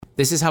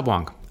This is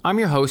Hubwonk. I'm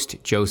your host,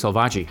 Joe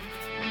Selvaggi.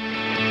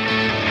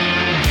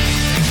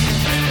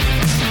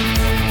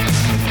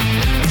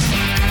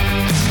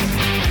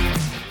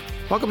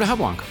 Welcome to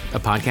Hubwonk, a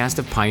podcast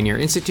of Pioneer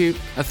Institute,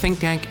 a think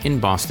tank in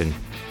Boston.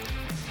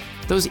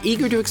 Those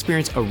eager to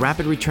experience a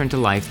rapid return to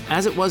life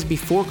as it was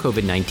before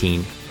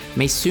COVID-19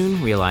 may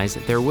soon realize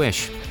their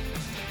wish.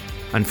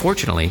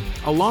 Unfortunately,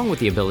 along with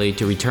the ability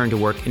to return to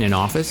work in an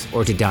office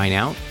or to dine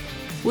out,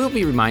 we'll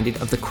be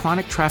reminded of the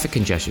chronic traffic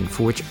congestion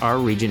for which our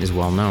region is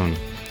well known.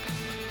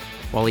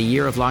 While a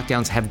year of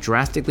lockdowns have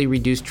drastically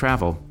reduced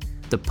travel,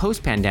 the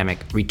post-pandemic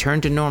return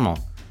to normal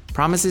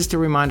promises to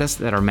remind us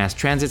that our mass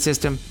transit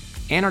system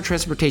and our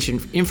transportation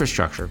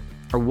infrastructure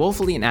are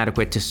woefully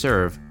inadequate to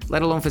serve,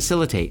 let alone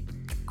facilitate,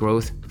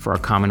 growth for our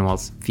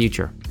Commonwealth's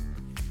future.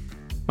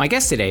 My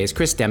guest today is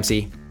Chris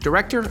Dempsey,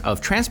 Director of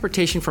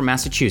Transportation for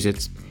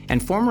Massachusetts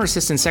and former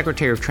Assistant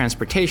Secretary of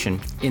Transportation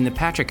in the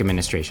Patrick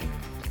administration.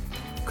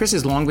 Chris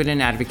has long been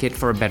an advocate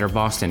for a better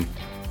Boston,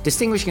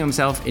 distinguishing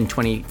himself in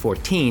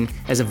 2014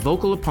 as a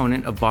vocal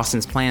opponent of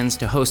Boston's plans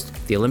to host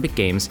the Olympic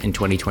Games in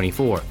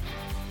 2024.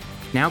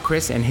 Now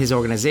Chris and his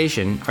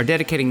organization are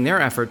dedicating their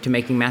effort to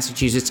making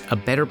Massachusetts a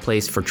better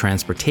place for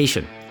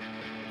transportation.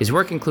 His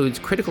work includes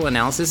critical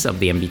analysis of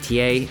the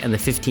MBTA and the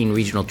 15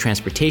 regional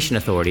transportation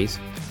authorities,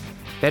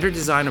 better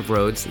design of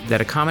roads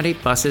that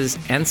accommodate buses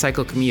and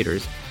cycle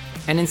commuters,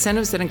 and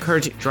incentives that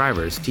encourage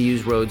drivers to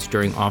use roads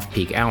during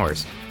off-peak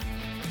hours.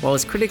 While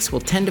his critics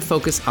will tend to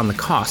focus on the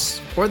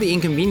costs or the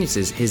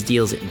inconveniences his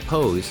deals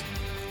impose,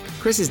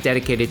 Chris is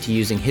dedicated to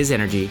using his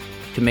energy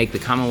to make the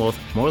Commonwealth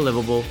more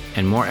livable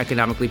and more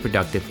economically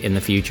productive in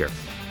the future.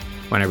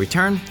 When I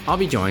return, I'll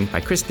be joined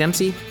by Chris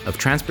Dempsey of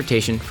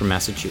Transportation for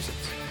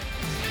Massachusetts.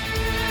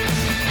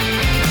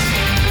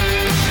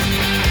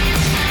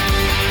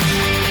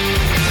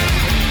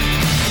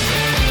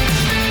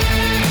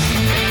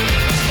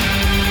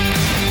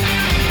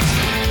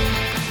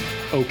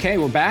 Okay,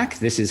 we're back.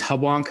 This is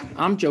Hubwonk.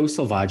 I'm Joe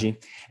Selvaggi,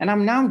 and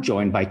I'm now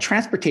joined by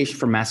Transportation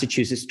for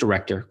Massachusetts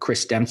Director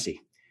Chris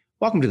Dempsey.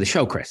 Welcome to the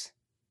show, Chris.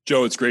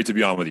 Joe, it's great to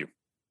be on with you.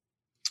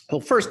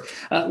 Well, first,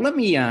 let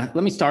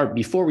me start.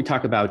 Before we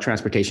talk about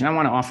transportation, I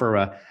want to offer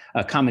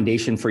a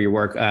commendation for your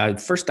work.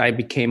 First, I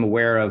became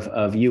aware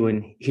of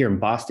you here in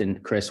Boston,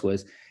 Chris,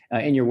 was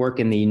in your work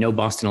in the No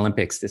Boston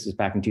Olympics. This was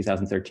back in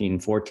 2013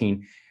 and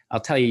 14. I'll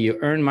tell you, you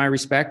earned my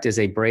respect as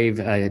a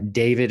brave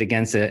David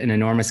against an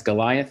enormous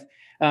Goliath.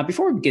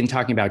 Before we begin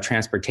talking about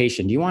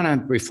transportation, do you want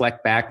to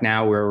reflect back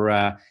now?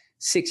 We're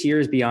 6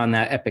 years beyond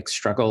that epic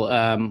struggle.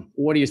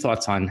 What are your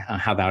thoughts on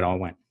how that all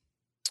went?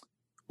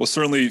 Well,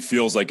 certainly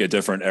feels like a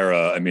different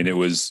era. I mean, it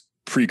was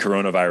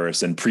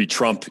pre-coronavirus and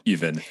pre-Trump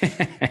even.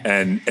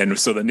 and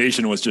so the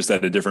nation was just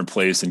at a different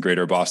place, and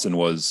Greater Boston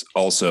was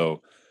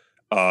also.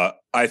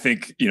 I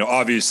think,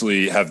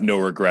 obviously have no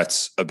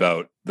regrets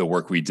about the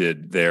work we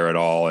did there at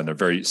all, and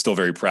are still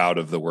very proud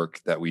of the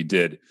work that we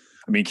did.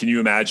 I mean, can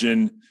you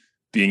imagine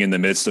being in the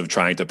midst of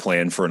trying to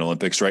plan for an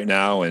Olympics right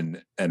now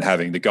and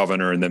having the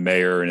governor and the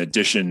mayor, in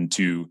addition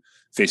to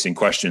facing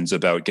questions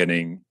about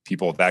getting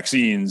people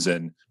vaccines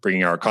and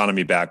bringing our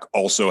economy back,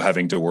 also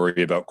having to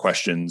worry about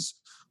questions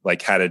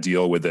like how to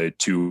deal with a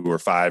 $2 or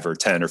 $5 or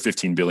 $10 or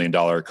 $15 billion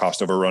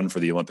cost overrun for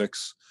the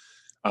Olympics.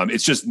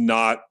 It's just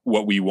not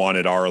what we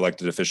wanted our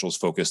elected officials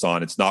focused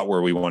on. It's not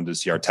where we wanted to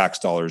see our tax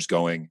dollars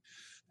going.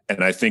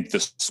 And I think the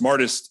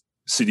smartest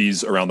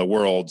cities around the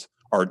world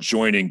are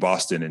joining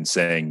Boston in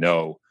saying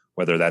no,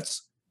 whether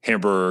that's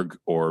Hamburg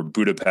or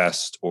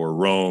Budapest or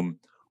Rome,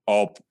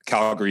 all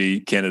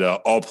Calgary,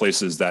 Canada, all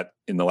places that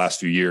in the last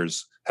few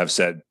years have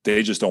said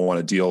they just don't want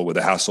to deal with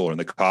the hassle and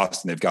the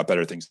cost, and they've got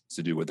better things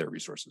to do with their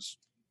resources.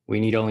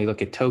 We need only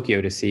look at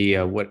Tokyo to see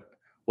what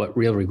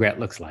real regret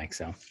looks like.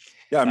 So,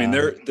 yeah, I mean,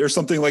 there's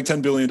something like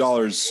 $10 billion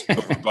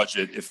over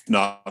budget, if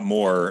not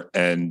more,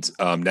 and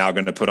now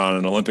going to put on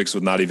an Olympics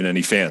with not even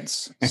any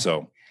fans.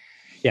 So,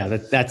 yeah,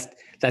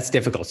 that's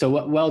difficult.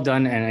 So well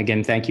done, and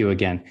again, thank you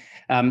again.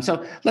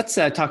 So let's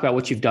talk about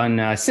what you've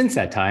done since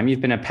that time. You've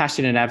been a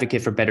passionate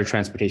advocate for better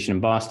transportation in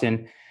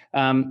Boston.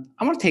 I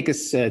want to take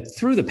us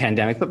through the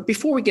pandemic, but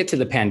before we get to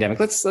the pandemic,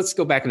 let's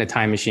go back in a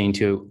time machine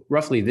to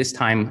roughly this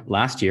time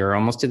last year,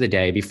 almost to the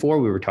day before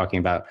we were talking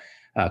about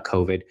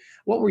COVID.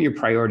 What were your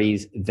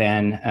priorities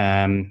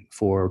then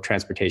for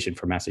transportation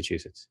for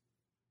Massachusetts?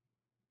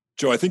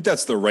 Joe, I think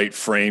that's the right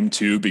frame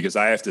too, because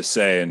I have to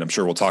say, and I'm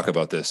sure we'll talk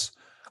about this,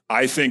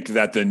 I think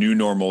that the new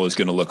normal is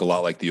going to look a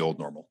lot like the old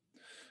normal.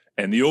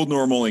 And the old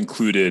normal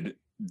included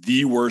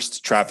the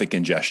worst traffic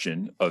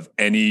congestion of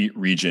any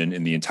region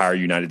in the entire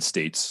United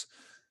States.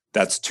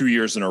 That's 2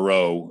 years in a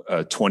row,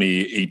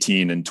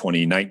 2018 and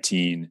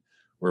 2019,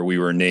 where we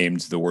were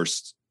named the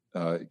worst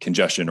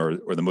congestion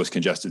or the most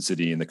congested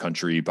city in the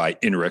country by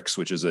INRIX,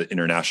 which is an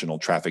international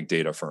traffic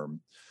data firm.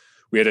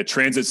 We had a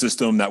transit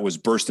system that was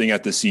bursting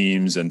at the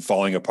seams and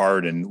falling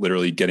apart and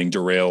literally getting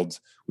derailed.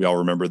 We all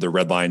remember the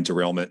red line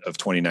derailment of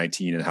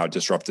 2019 and how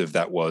disruptive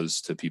that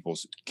was to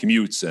people's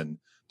commutes and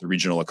the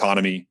regional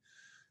economy.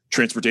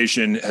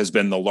 Transportation has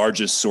been the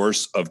largest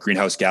source of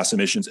greenhouse gas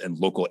emissions and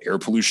local air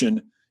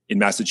pollution in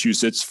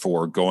Massachusetts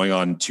for going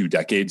on 2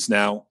 decades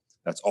now.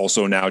 That's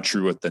also now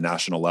true at the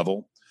national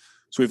level.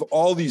 So we have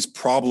all these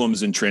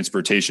problems in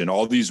transportation,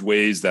 all these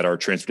ways that our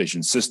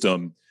transportation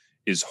system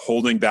is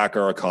holding back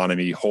our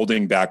economy,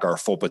 holding back our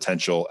full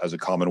potential as a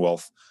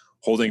Commonwealth,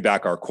 holding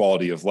back our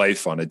quality of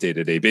life on a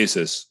day-to-day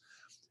basis.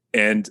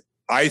 And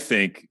I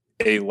think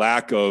a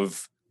lack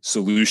of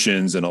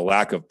solutions and a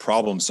lack of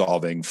problem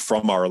solving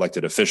from our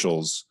elected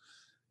officials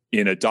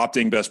in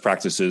adopting best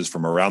practices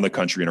from around the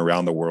country and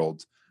around the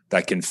world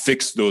that can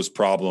fix those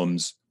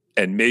problems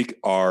and make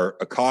our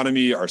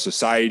economy, our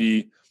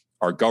society,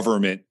 our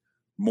government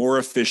more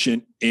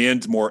efficient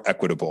and more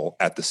equitable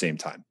at the same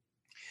time.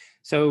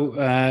 So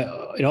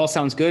it all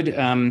sounds good.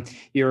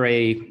 You're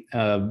a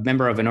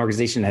member of an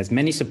organization that has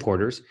many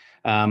supporters.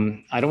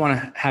 I don't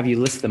want to have you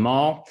list them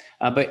all,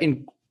 but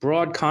in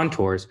broad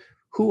contours,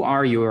 who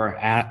are your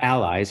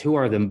allies? Who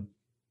are the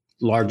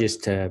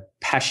largest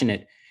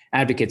passionate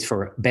advocates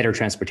for better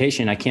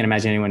transportation? I can't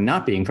imagine anyone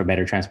not being for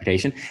better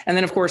transportation. And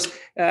then, of course,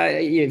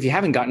 if you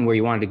haven't gotten where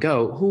you wanted to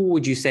go, who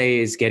would you say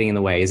is getting in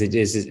the way? Is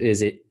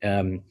it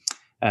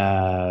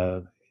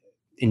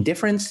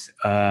indifference?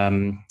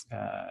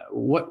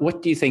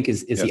 What do you think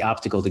is the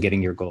obstacle to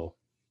getting your goal?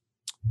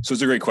 So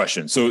it's a great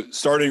question. So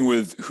starting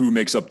with who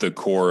makes up the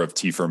core of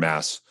T for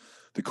Mass,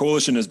 the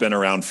coalition has been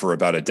around for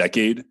about a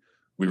decade.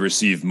 We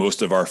receive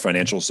most of our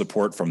financial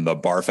support from the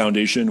Barr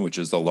Foundation, which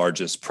is the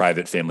largest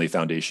private family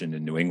foundation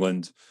in New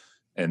England.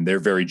 And they're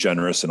very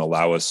generous and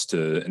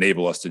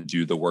enable us to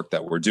do the work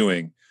that we're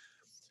doing.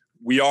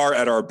 We are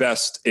at our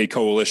best a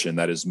coalition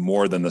that is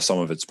more than the sum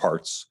of its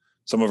parts.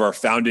 Some of our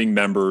founding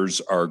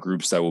members are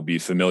groups that will be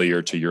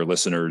familiar to your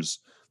listeners: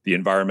 the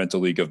Environmental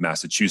League of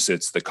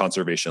Massachusetts, the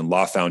Conservation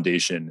Law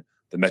Foundation,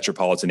 the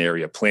Metropolitan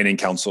Area Planning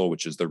Council,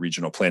 which is the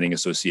regional planning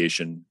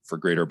association for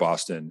Greater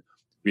Boston.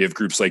 We have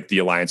groups like the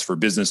Alliance for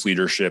Business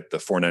Leadership, the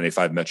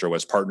 495 Metro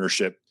West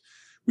Partnership.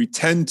 We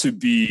tend to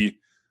be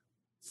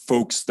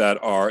folks that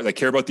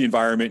care about the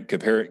environment,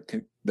 care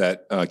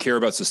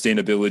about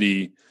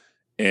sustainability,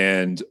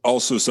 and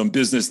also some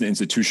business and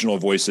institutional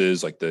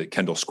voices like the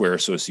Kendall Square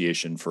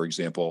Association, for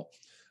example,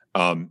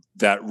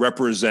 that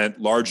represent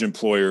large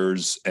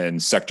employers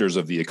and sectors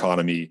of the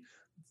economy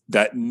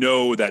that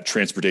know that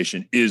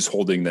transportation is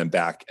holding them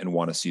back and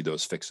want to see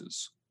those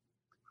fixes.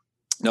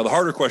 Now, the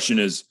harder question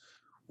is,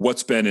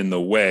 what's been in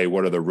the way?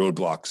 What are the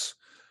roadblocks?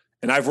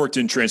 And I've worked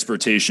in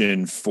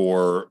transportation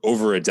for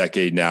over a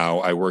decade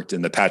now. I worked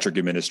in the Patrick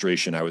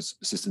administration. I was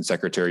Assistant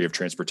Secretary of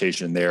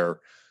Transportation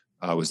there.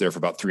 I was there for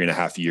about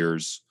 3.5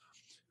 years.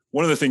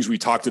 One of the things we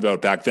talked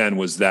about back then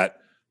was that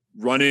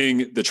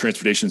running the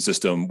transportation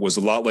system was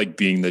a lot like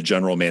being the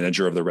general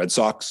manager of the Red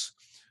Sox,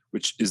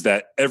 which is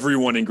that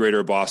everyone in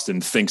Greater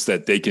Boston thinks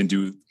that they can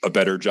do a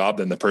better job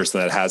than the person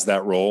that has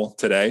that role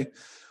today.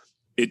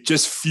 It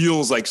just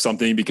feels like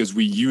something, because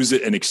we use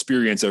it and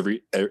experience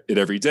it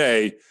every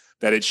day,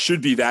 that it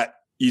should be that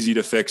easy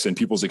to fix, and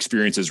people's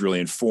experiences really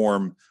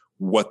inform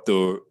what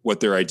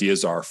their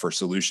ideas are for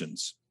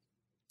solutions.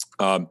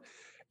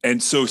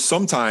 And so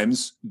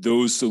sometimes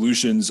those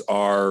solutions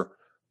are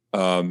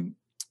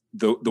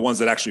the ones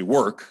that actually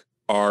work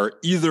are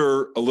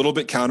either a little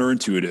bit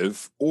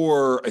counterintuitive,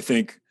 or I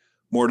think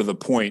more to the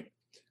point,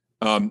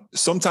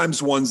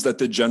 sometimes ones that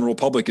the general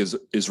public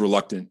is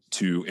reluctant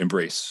to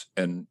embrace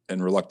and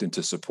reluctant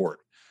to support.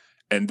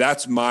 And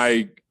that's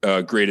my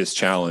greatest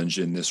challenge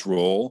in this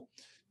role,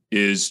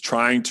 is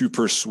trying to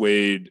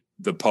persuade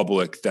the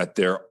public that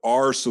there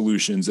are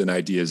solutions and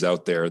ideas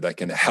out there that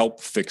can help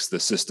fix the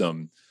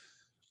system.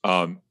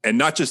 And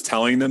not just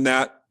telling them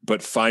that,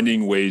 but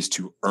finding ways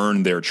to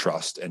earn their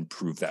trust and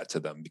prove that to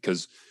them.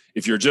 Because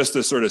if you're just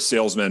a sort of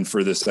salesman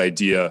for this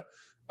idea,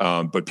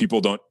 but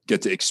people don't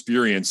get to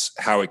experience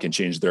how it can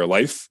change their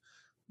life,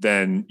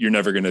 then you're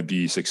never going to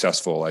be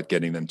successful at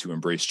getting them to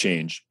embrace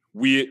change.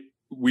 We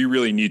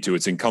really need to.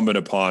 It's incumbent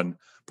upon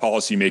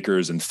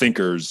policymakers and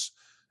thinkers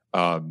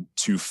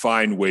to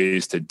find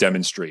ways to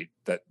demonstrate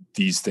that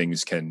these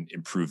things can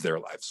improve their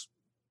lives.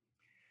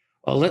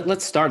 Well,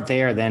 let's start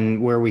there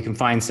then, where we can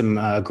find some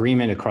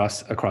agreement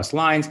across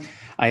lines.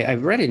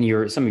 I've read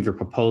in some of your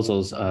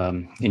proposals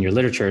in your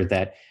literature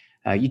that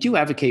you do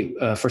advocate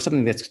for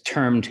something that's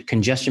termed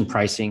congestion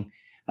pricing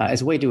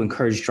as a way to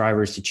encourage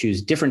drivers to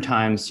choose different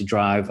times to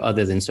drive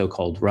other than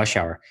so-called rush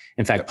hour.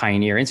 In fact,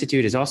 Pioneer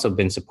Institute has also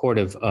been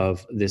supportive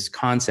of this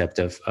concept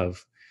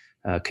of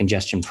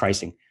congestion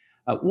pricing.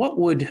 What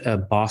would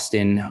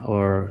Boston,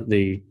 or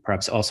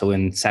perhaps also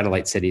in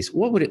satellite cities,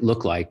 what would it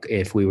look like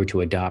if we were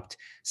to adopt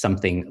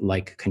something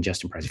like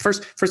congestion pricing?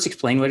 First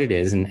explain what it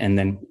is, and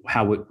then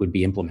how it would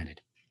be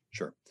implemented.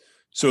 Sure.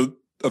 So,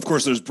 of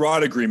course, there's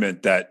broad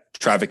agreement that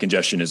traffic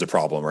congestion is a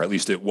problem, or at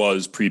least it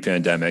was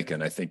pre-pandemic,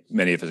 and I think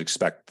many of us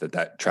expect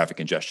that traffic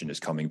congestion is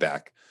coming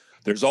back.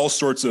 There's all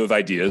sorts of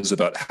ideas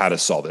about how to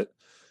solve it,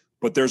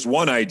 but there's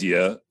one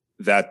idea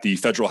that the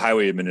Federal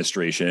Highway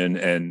Administration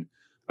and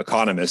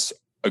economists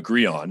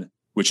agree on,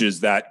 which is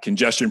that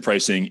congestion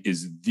pricing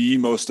is the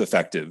most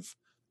effective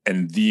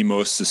and the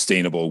most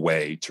sustainable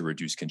way to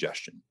reduce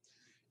congestion.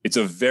 It's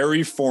a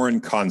very foreign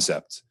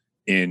concept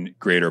in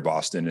greater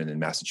Boston and in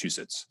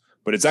Massachusetts,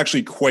 but it's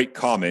actually quite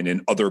common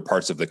in other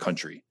parts of the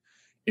country.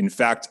 In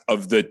fact,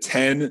 of the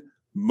 10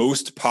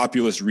 most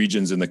populous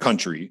regions in the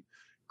country,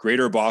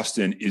 greater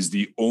Boston is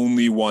the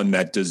only one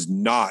that does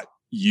not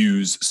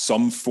use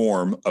some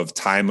form of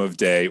time of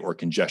day or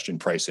congestion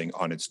pricing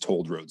on its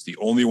tolled roads. The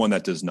only one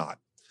that does not.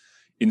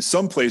 In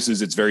some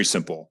places, it's very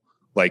simple,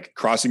 like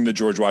crossing the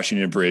George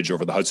Washington Bridge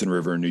over the Hudson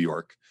River in New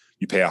York.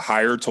 You pay a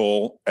higher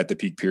toll at the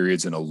peak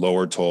periods and a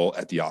lower toll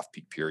at the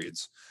off-peak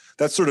periods.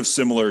 That's sort of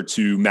similar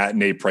to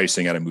matinee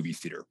pricing at a movie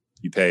theater.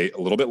 You pay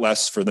a little bit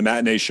less for the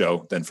matinee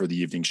show than for the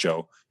evening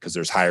show because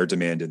there's higher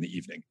demand in the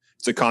evening.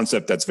 It's a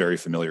concept that's very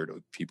familiar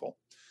to people.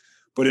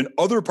 But in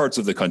other parts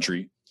of the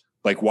country,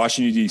 like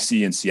Washington,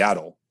 D.C. and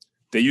Seattle,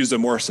 they use a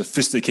more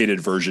sophisticated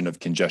version of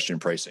congestion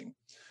pricing,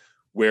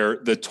 where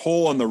the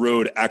toll on the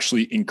road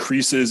actually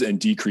increases and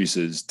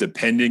decreases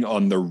depending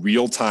on the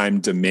real-time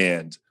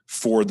demand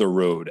for the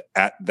road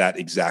at that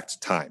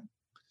exact time.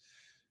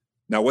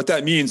 Now, what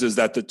that means is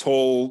that the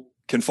toll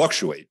can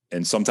fluctuate,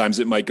 and sometimes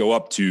it might go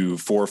up to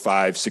 $4,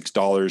 $5,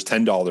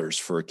 $6, $10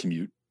 for a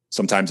commute.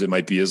 Sometimes it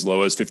might be as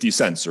low as 50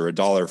 cents or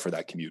 $1 for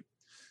that commute.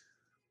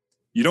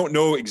 You don't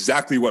know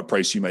exactly what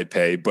price you might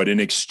pay, but in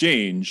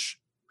exchange,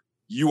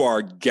 you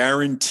are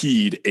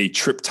guaranteed a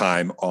trip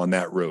time on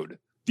that road.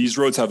 These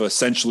roads have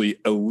essentially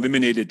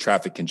eliminated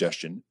traffic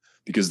congestion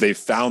because they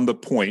found the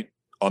point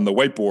on the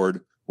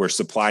whiteboard where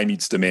supply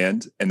meets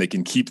demand, and they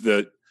can keep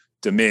the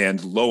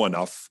demand low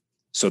enough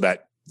so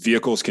that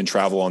vehicles can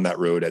travel on that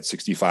road at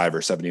 65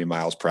 or 70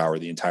 miles per hour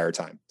the entire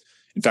time.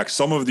 In fact,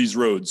 some of these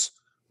roads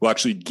will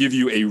actually give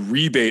you a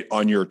rebate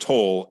on your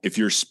toll if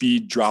your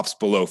speed drops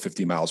below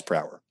 50 miles per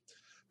hour,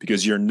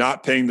 because you're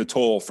not paying the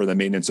toll for the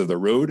maintenance of the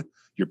road.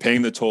 You're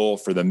paying the toll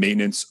for the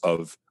maintenance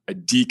of a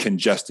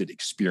decongested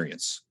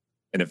experience.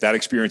 And if that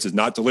experience is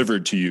not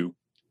delivered to you,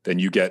 then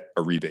you get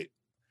a rebate.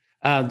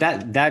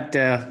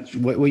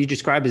 What you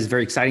described is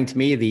very exciting to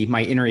me,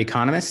 my inner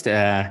economist.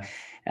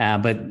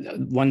 But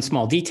one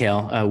small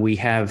detail, we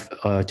have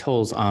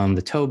tolls on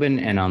the Tobin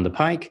and on the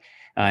Pike,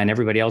 and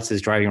everybody else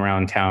is driving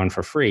around town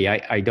for free.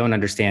 I don't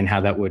understand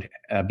how that would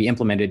be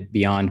implemented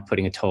beyond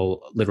putting a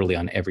toll literally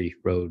on every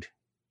road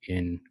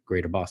in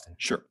greater Boston.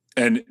 Sure.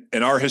 And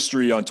our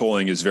history on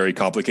tolling is very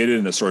complicated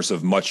and a source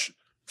of much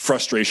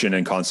frustration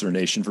and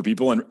consternation for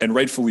people, and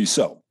rightfully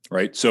so,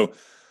 right? So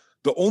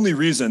the only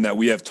reason that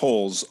we have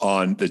tolls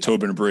on the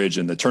Tobin Bridge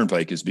and the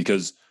Turnpike is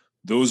because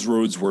those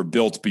roads were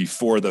built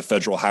before the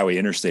Federal Highway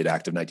Interstate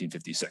Act of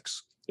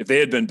 1956. If they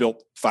had been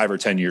built 5 or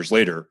 10 years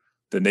later,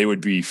 then they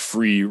would be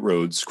free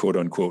roads, quote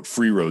unquote,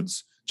 free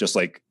roads, just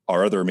like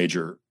our other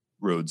major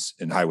roads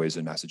and highways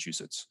in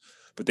Massachusetts.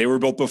 But they were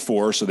built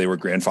before, so they were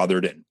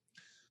grandfathered in.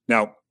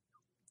 Now,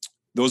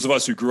 those of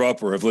us who grew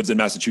up or have lived in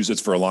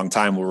Massachusetts for a long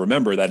time will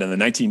remember that in the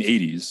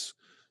 1980s,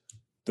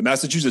 the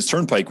Massachusetts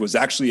Turnpike was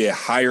actually a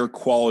higher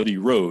quality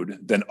road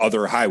than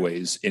other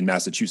highways in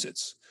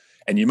Massachusetts.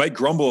 And you might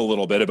grumble a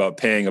little bit about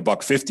paying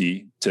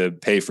 $1.50 to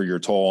pay for your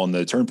toll on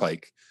the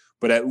Turnpike,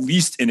 but at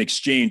least in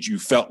exchange, you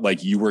felt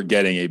like you were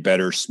getting a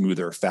better,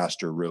 smoother,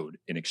 faster road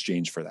in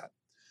exchange for that.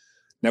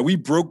 Now, we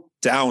broke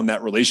down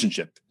that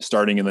relationship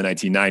starting in the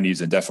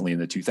 1990s and definitely in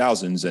the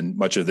 2000s, and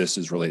much of this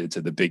is related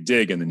to the Big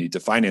Dig and the need to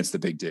finance the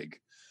Big Dig,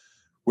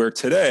 where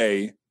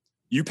today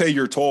you pay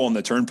your toll on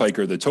the Turnpike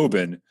or the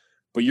Tobin,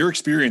 but your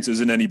experience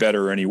isn't any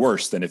better or any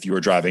worse than if you were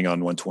driving on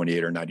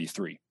 128 or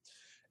 93.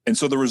 And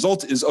so the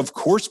result is, of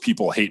course,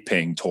 people hate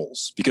paying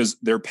tolls because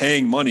they're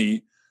paying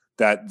money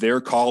that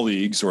their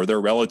colleagues or their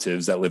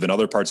relatives that live in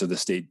other parts of the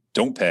state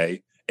don't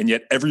pay, and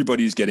yet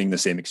everybody's getting the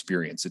same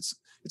experience. It's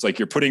like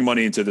you're putting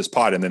money into this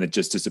pot and then it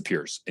just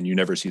disappears and you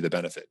never see the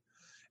benefit.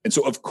 And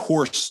so, of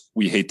course,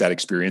 we hate that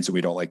experience and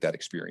we don't like that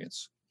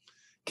experience.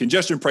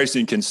 Congestion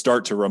pricing can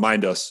start to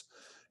remind us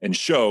and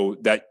show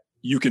that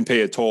you can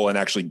pay a toll and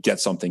actually get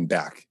something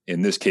back.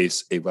 In this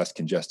case, a less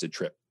congested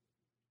trip.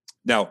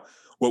 Now,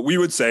 what we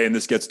would say, and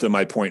this gets to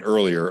my point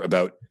earlier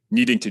about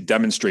needing to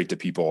demonstrate to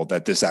people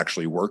that this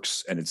actually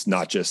works and it's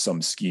not just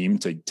some scheme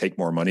to take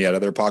more money out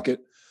of their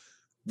pocket,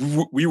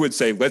 we would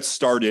say, let's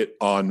start it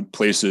on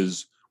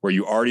places where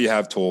you already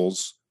have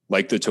tolls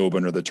like the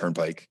Tobin or the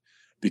Turnpike,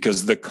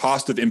 because the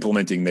cost of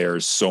implementing there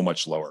is so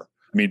much lower.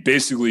 I mean,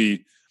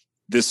 basically,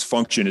 this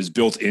function is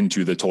built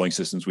into the tolling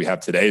systems we have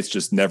today. It's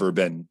just never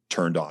been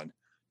turned on.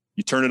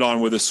 You turn it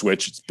on with a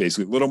switch. It's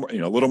basically a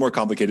little more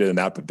complicated than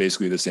that, but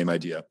basically the same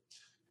idea.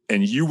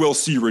 And you will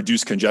see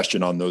reduced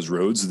congestion on those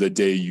roads the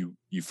day you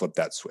flip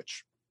that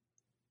switch.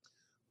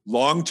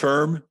 Long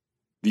term,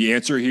 the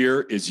answer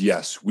here is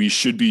yes, we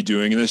should be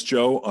doing this,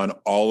 Joe, on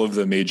all of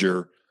the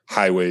major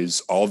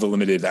highways, all the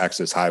limited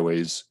access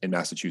highways in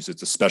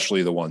Massachusetts,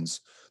 especially the ones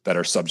that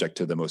are subject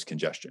to the most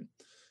congestion.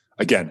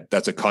 Again,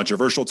 that's a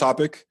controversial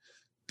topic.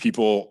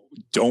 People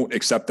don't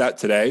accept that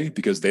today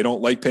because they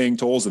don't like paying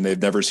tolls and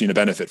they've never seen a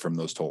benefit from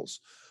those tolls.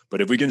 But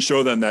if we can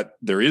show them that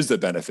there is the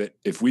benefit,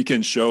 if we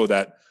can show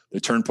that the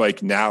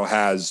Turnpike now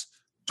has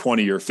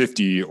 20 or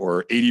 50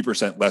 or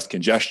 80% less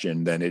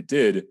congestion than it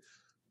did,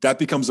 that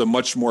becomes a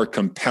much more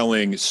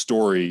compelling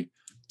story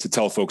to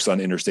tell folks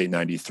on Interstate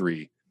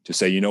 93, to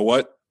say, you know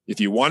what, if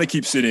you want to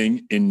keep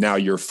sitting in now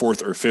your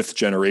fourth or fifth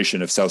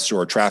generation of South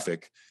Shore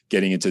traffic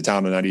getting into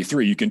town on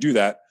 93, you can do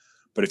that.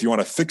 But if you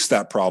want to fix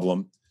that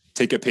problem,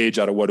 take a page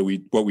out of what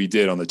we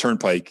did on the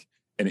Turnpike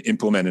and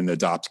implement and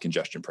adopt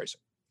congestion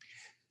pricing.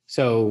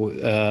 So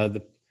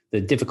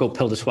the difficult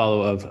pill to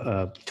swallow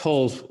of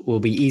tolls will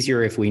be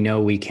easier if we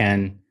know we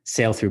can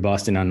sail through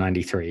Boston on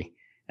 93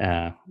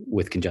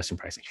 with congestion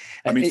pricing.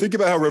 I mean, think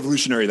about how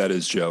revolutionary that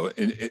is, Joe.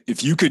 And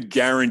if you could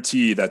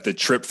guarantee that the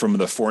trip from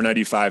the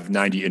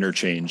 495-90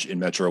 interchange in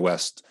Metro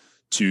West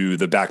to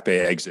the Back Bay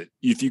exit,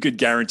 if you could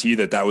guarantee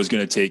that that was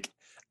going to take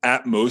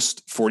at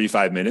most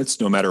 45 minutes,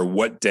 no matter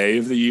what day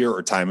of the year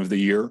or time of the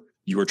year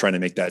you were trying to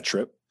make that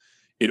trip,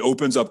 it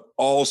opens up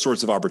all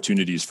sorts of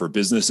opportunities for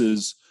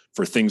businesses,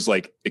 for things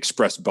like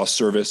express bus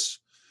service,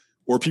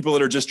 or people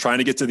that are just trying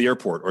to get to the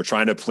airport or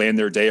trying to plan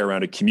their day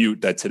around a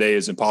commute that today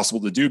is impossible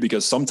to do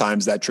because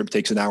sometimes that trip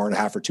takes an hour and a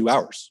half or 2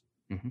 hours.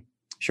 Mm-hmm.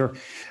 Sure.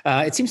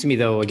 It seems to me,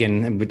 though,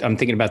 again, I'm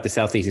thinking about the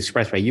Southeast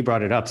Expressway. You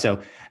brought it up.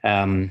 So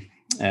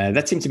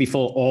that seems to be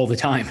full all the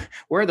time.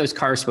 Where are those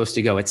cars supposed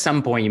to go? At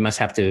some point, you must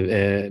have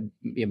to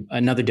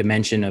another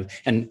dimension of,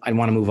 and I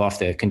want to move off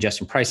the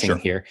congestion pricing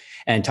here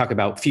and talk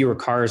about fewer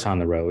cars on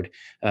the road.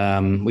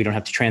 We don't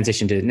have to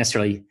transition to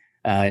necessarily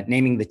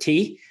naming the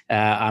T.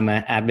 I'm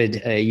an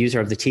avid user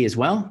of the T as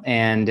well.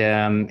 And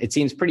it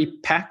seems pretty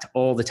packed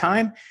all the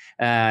time.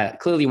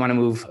 Clearly, you want to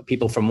move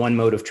people from one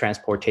mode of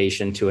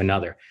transportation to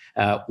another.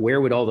 Where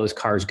would all those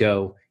cars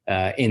go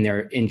in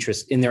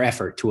their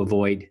effort to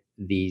avoid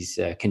these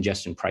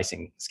congestion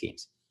pricing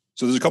schemes?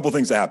 So there's a couple of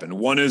things that happen.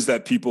 One is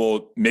that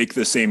people make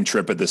the same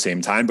trip at the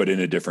same time, but in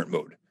a different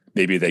mode.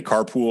 Maybe they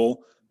carpool.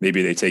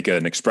 Maybe they take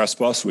an express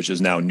bus, which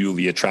is now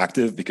newly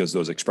attractive because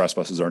those express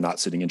buses are not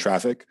sitting in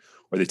traffic,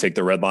 or they take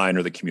the Red Line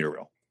or the commuter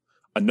rail.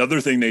 Another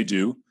thing they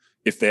do,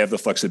 if they have the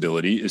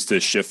flexibility, is to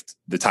shift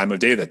the time of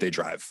day that they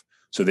drive.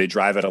 So they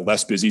drive at a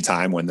less busy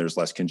time when there's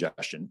less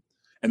congestion.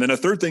 And then a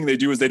third thing they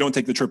do is they don't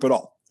take the trip at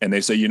all. And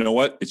they say, you know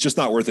what, it's just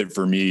not worth it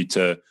for me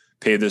to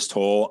pay this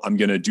toll. I'm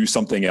going to do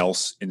something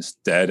else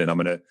instead. And I'm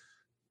going to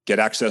get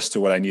access to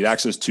what I need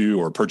access to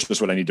or purchase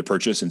what I need to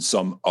purchase in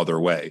some other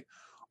way.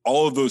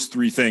 All of those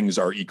three things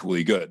are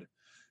equally good.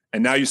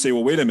 And now you say,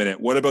 well, wait a minute,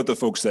 what about the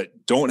folks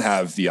that don't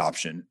have the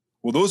option?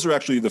 Well, those are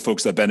actually the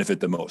folks that benefit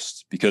the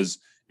most, because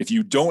if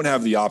you don't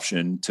have the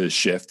option to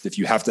shift, if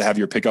you have to have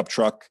your pickup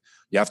truck,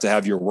 you have to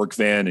have your work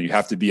van, and you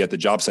have to be at the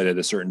job site at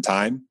a certain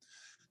time,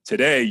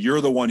 today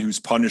you're the one who's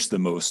punished the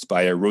most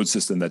by a road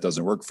system that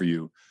doesn't work for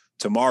you.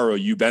 Tomorrow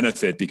you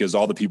benefit because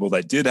all the people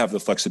that did have the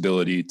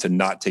flexibility to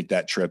not take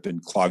that trip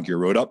and clog your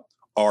road up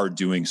are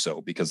doing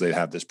so because they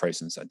have this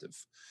price incentive.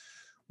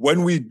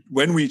 When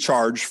we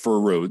charge for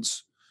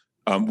roads,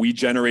 we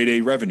generate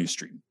a revenue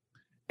stream.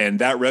 And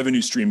that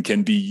revenue stream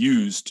can be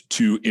used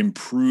to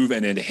improve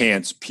and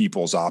enhance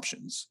people's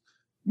options,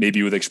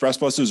 maybe with express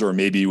buses or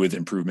maybe with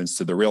improvements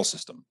to the rail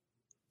system.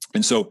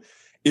 And so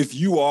if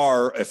you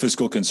are a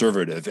fiscal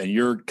conservative and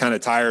you're kind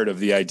of tired of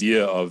the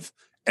idea of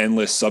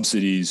endless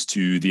subsidies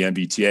to the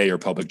MBTA or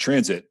public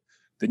transit,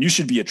 then you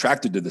should be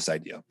attracted to this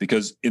idea,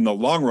 because in the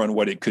long run,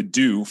 what it could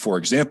do, for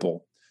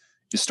example,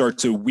 is start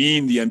to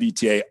wean the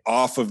MBTA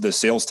off of the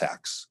sales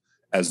tax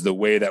as the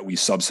way that we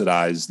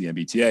subsidize the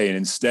MBTA, and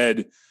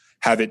instead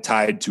have it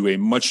tied to a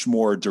much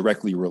more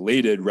directly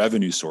related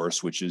revenue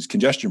source, which is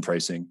congestion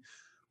pricing,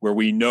 where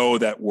we know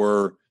that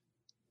we're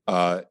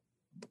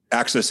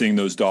accessing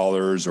those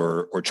dollars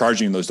or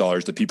charging those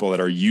dollars to people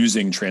that are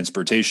using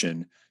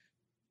transportation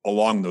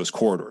along those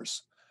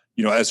corridors.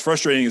 You know, as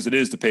frustrating as it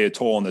is to pay a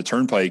toll on the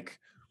Turnpike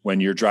when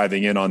you're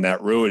driving in on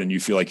that road and you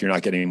feel like you're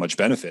not getting much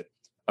benefit,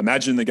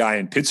 imagine the guy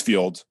in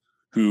Pittsfield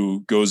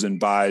who goes and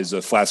buys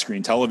a flat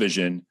screen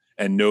television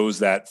and knows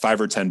that $5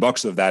 or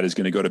 $10 of that is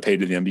going to go to pay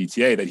to the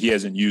MBTA that he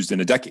hasn't used in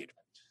a decade.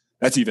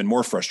 That's even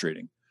more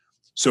frustrating.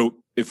 So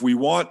if we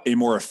want a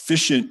more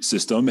efficient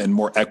system and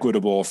more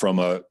equitable from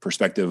a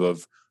perspective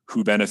of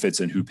who benefits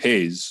and who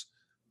pays,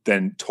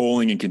 then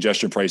tolling and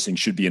congestion pricing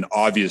should be an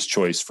obvious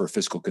choice for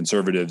fiscal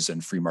conservatives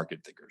and free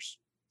market thinkers.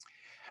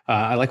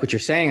 I like what you're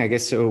saying. I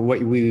guess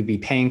what we would be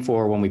paying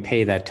for when we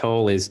pay that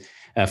toll is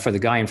for the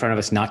guy in front of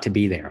us not to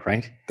be there,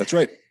 right? That's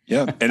right.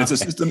 Yeah. And it's a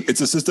system.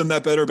 It's a system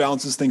that better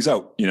balances things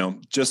out. You know,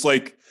 just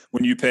like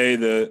when you pay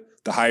the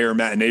higher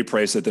matinee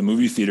price at the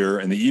movie theater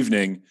in the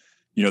evening,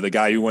 you know, the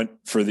guy who went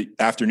for the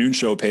afternoon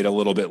show paid a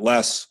little bit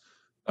less,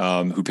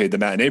 who paid the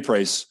matinee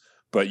price,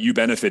 but you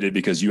benefited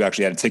because you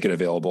actually had a ticket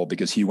available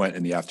because he went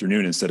in the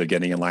afternoon instead of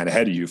getting in line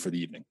ahead of you for the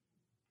evening.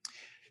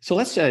 So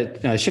let's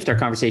shift our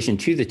conversation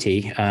to the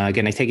T.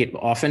 Again, I take it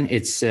often.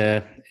 It's,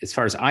 as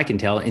far as I can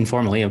tell,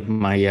 informally, of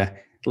my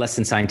less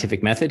than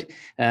scientific method.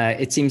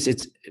 It seems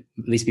it's,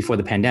 at least before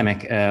the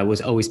pandemic,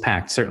 was always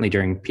packed, certainly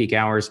during peak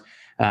hours.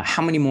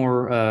 How many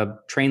more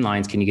train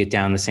lines can you get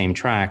down the same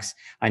tracks?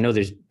 I know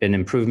there's been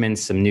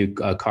improvements, some new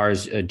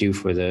cars due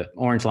for the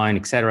Orange Line,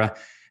 et cetera.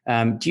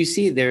 Do you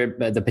see there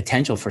the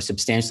potential for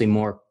substantially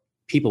more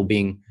people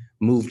being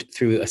moved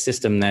through a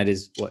system that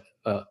is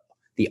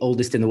the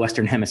oldest in the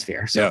Western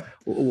Hemisphere? So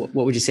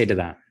what would you say to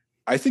that?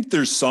 I think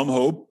there's some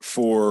hope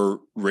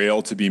for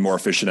rail to be more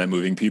efficient at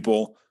moving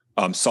people.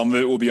 Some of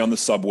it will be on the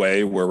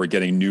subway where we're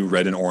getting new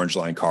red and orange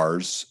line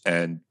cars.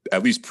 And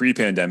at least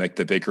pre-pandemic,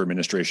 the Baker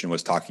administration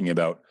was talking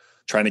about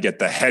trying to get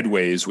the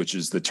headways, which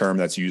is the term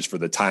that's used for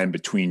the time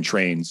between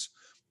trains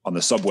on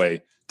the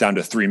subway, down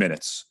to 3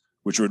 minutes,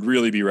 which would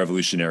really be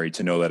revolutionary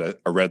to know that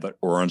a red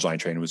or orange line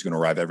train was going to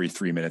arrive every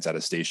 3 minutes at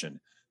a station.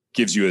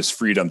 Gives you this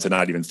freedom to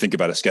not even think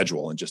about a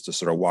schedule and just to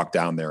sort of walk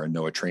down there and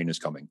know a train is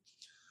coming.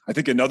 I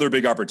think another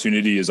big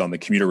opportunity is on the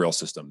commuter rail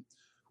system.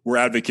 We're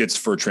advocates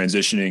for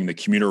transitioning the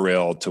commuter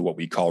rail to what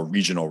we call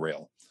regional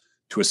rail,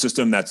 to a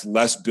system that's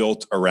less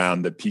built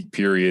around the peak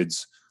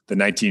periods, the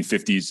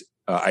 1950s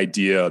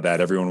idea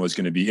that everyone was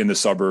going to be in the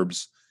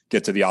suburbs,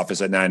 get to the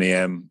office at 9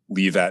 a.m.,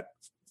 leave at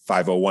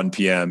 5:01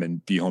 p.m.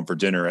 and be home for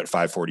dinner at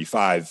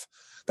 5:45.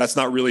 That's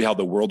not really how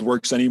the world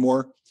works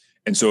anymore.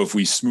 And so if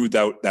we smoothed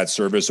out that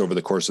service over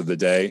the course of the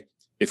day,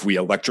 if we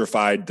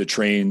electrified the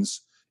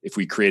trains, if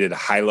we created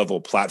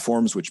high-level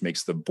platforms, which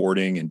makes the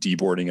boarding and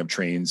deboarding of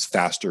trains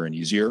faster and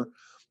easier,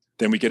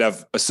 then we could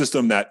have a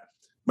system that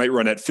might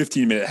run at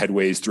 15-minute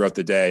headways throughout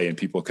the day and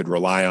people could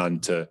rely on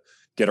to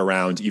get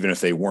around even if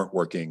they weren't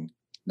working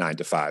 9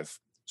 to 5.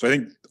 So I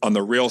think on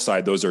the rail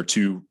side, those are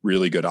two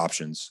really good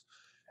options.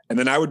 And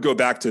then I would go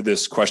back to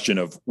this question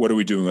of what are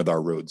we doing with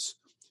our roads?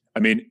 I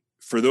mean,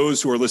 for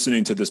those who are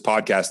listening to this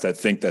podcast that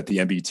think that the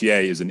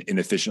MBTA is an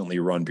inefficiently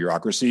run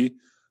bureaucracy,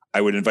 I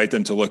would invite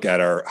them to look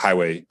at our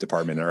highway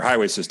department and our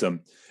highway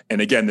system.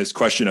 And again, this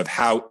question of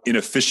how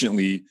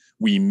inefficiently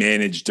we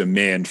manage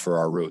demand for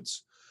our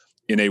roads.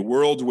 In a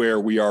world where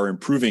we are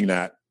improving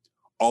that,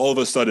 all of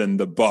a sudden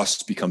the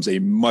bus becomes a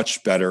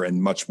much better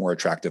and much more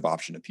attractive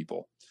option to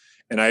people.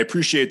 And I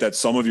appreciate that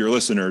some of your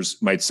listeners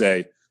might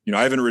say,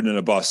 I haven't ridden in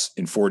a bus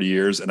in 40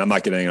 years and I'm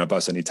not getting on a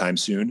bus anytime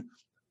soon.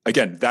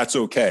 Again, that's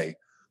okay.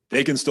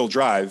 They can still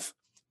drive,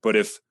 but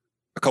if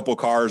a couple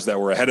cars that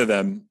were ahead of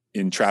them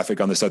in traffic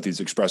on the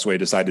Southeast Expressway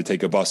decide to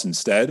take a bus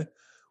instead,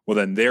 well,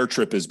 then their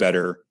trip is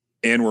better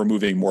and we're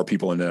moving more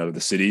people in and out of the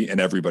city and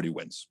everybody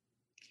wins.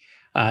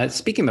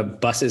 Speaking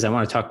of buses, I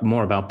want to talk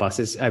more about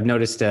buses. I've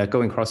noticed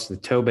going across the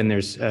Tobin,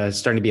 there's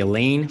starting to be a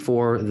lane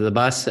for the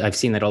bus. I've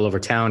seen that all over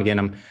town. Again,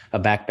 I'm a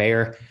back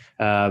bayer.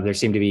 There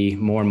seem to be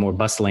more and more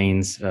bus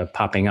lanes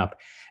popping up.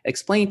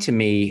 Explain to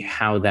me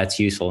how that's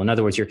useful. In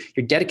other words, you're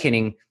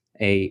dedicating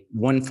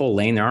one full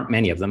lane, there aren't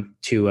many of them,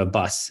 to a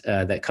bus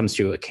that comes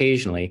through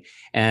occasionally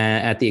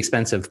at the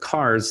expense of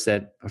cars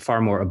that are far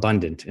more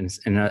abundant.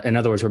 In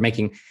other words, we're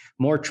making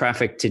more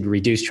traffic to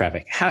reduce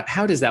traffic.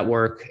 How does that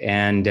work?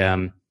 And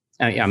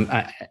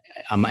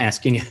I'm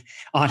asking you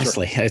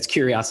honestly, Sure. It's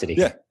curiosity.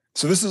 Yeah.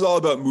 So this is all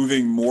about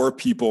moving more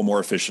people more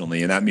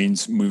efficiently, and that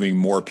means moving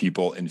more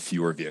people in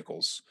fewer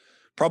vehicles.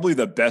 Probably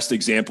the best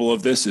example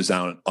of this is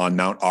on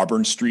Mount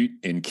Auburn Street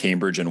in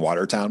Cambridge and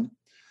Watertown,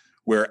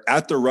 where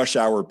at the rush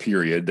hour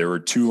period, there were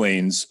 2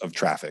 lanes of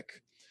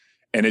traffic.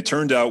 And it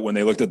turned out when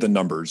they looked at the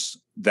numbers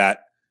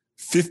that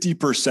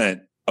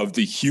 50% of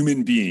the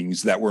human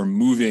beings that were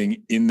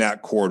moving in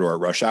that corridor at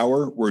rush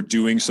hour were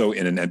doing so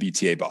in an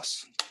MBTA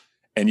bus.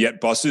 And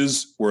yet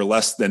buses were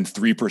less than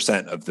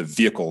 3% of the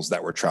vehicles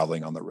that were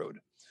traveling on the road.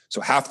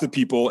 So half the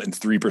people and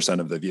 3%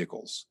 of the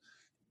vehicles.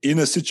 In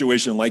a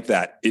situation like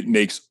that, it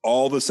makes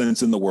all the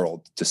sense in the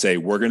world to say,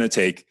 we're going to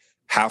take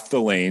half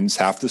the lanes,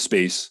 half the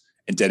space,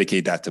 and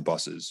dedicate that to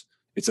buses.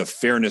 It's a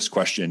fairness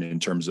question in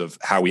terms of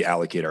how we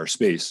allocate our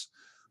space.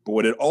 But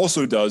what it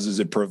also does is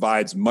it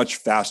provides much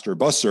faster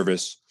bus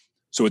service.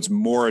 So it's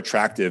more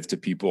attractive to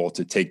people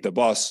to take the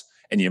bus.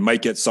 And you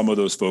might get some of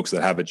those folks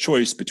that have a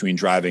choice between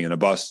driving and a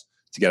bus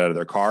to get out of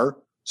their car,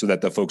 so that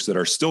the folks that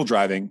are still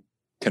driving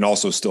can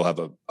also still have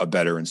a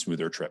better and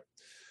smoother trip.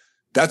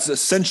 That's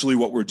essentially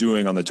what we're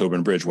doing on the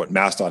Tobin Bridge, what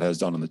MassDOT has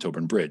done on the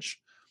Tobin Bridge.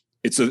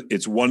 It's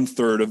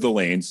 1/3 of the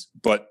lanes,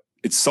 but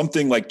it's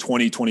something like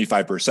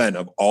 20-25%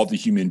 of all the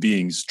human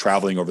beings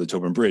traveling over the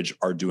Tobin Bridge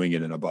are doing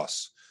it in a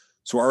bus.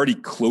 So we're already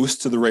close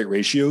to the right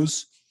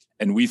ratios.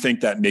 And we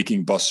think that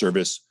making bus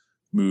service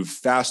move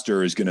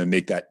faster is going to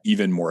make that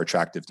even more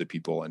attractive to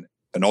people and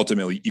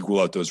ultimately equal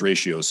out those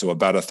ratios. So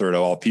about 1/3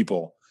 of all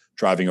people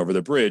driving over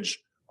the bridge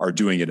are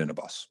doing it in a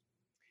bus.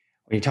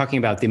 When you're talking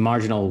about the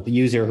marginal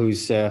user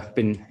who's not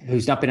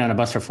been on a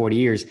bus for 40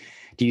 years,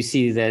 do you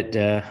see that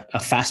a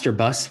faster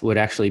bus would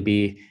actually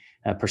be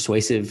a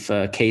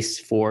persuasive case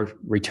for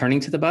returning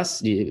to the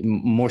bus,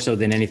 more so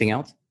than anything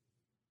else?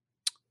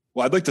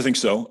 Well, I'd like to think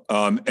so.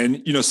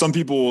 And some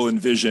people will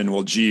envision,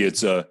 well, gee,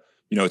 it's a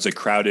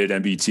crowded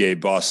MBTA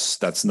bus.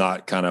 That's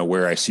not kind of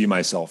where I see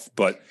myself.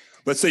 But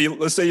let's say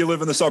you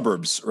live in the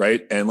suburbs,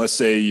 right? And let's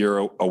say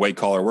you're a white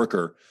collar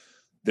worker.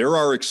 There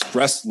are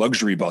express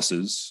luxury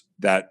buses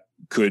that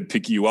could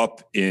pick you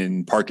up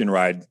in park and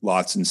ride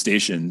lots and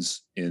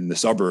stations in the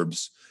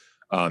suburbs.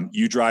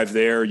 You drive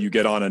there, you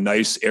get on a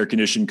nice air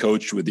conditioned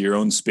coach with your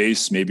own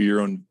space, maybe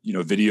your own,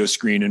 video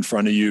screen in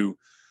front of you,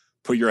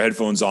 put your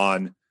headphones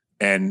on,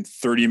 and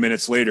 30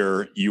 minutes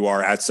later, you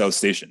are at South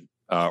Station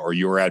or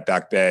you are at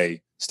Back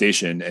Bay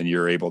Station and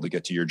you're able to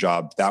get to your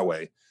job that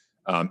way.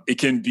 It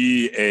can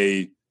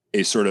be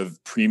a sort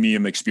of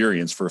premium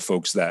experience for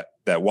folks that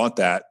want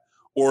that,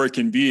 or it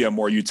can be a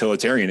more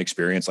utilitarian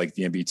experience like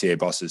the MBTA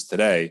buses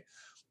today.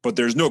 But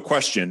there's no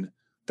question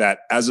that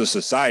as a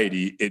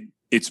society,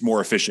 it's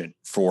more efficient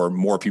for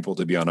more people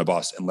to be on a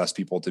bus and less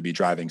people to be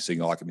driving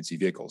single occupancy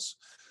vehicles.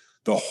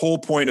 The whole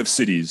point of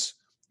cities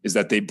is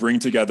that they bring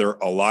together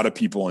a lot of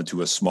people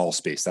into a small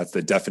space. That's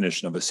the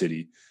definition of a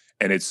city.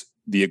 And it's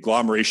the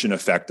agglomeration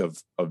effect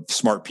of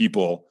smart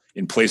people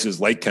in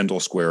places like Kendall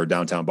Square or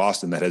downtown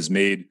Boston that has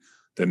made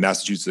the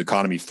Massachusetts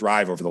economy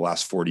thrive over the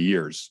last 40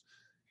 years.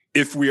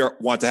 If we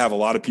want to have a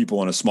lot of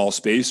people in a small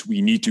space,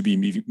 we need to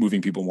be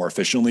moving people more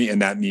efficiently,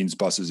 and that means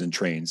buses and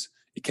trains.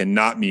 It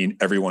cannot mean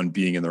everyone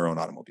being in their own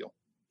automobile.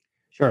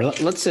 Sure.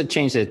 Let's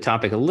change the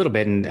topic a little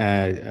bit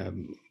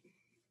and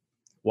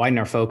widen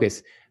our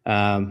focus.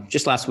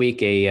 Just last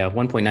week, a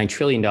 $1.9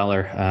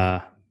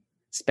 trillion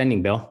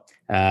spending bill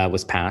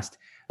was passed.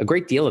 A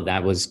great deal of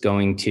that was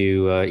going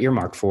to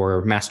earmark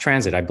for mass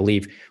transit. I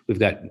believe we've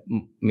got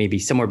maybe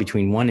somewhere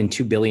between $1 and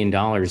 $2 billion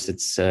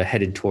that's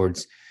headed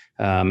towards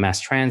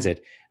mass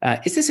transit.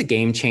 Is this a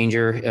game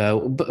changer?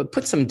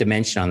 Put some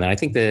dimension on that. I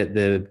think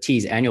the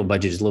T's annual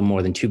budget is a little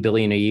more than $2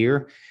 billion a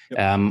year.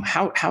 Yep.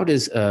 How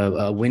does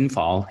a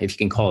windfall, if you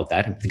can call it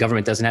that, the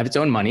government doesn't have its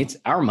own money, it's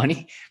our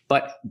money,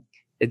 but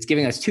it's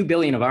giving us $2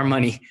 billion of our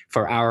money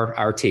for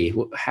our T.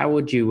 How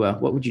would you,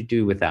 what would you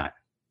do with that?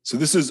 So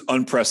this is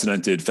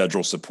unprecedented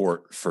federal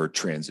support for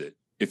transit.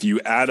 If you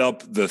add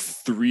up the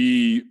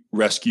 3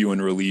 rescue and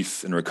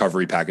relief and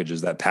recovery packages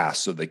that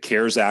passed, so the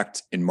CARES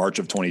Act in March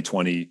of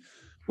 2020,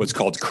 what's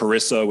called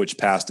CARISA, which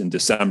passed in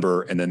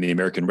December, and then the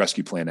American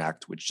Rescue Plan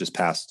Act, which just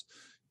passed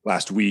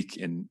last week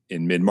in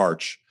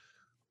mid-March,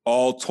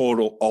 all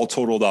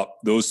totaled up,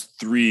 those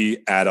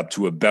 3 add up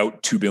to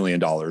about $2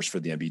 billion for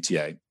the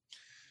MBTA.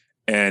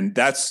 And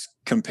that's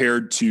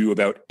compared to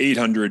about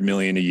 $800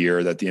 million a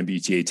year that the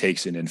MBTA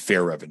takes in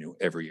fare revenue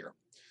every year.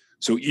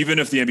 So even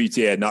if the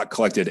MBTA had not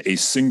collected a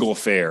single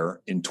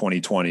fare in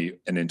 2020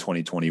 and in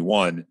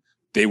 2021,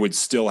 they would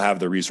still have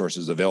the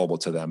resources available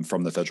to them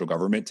from the federal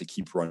government to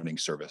keep running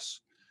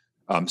service.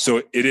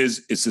 So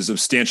it's a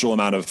substantial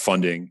amount of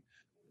funding.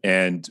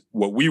 And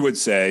what we would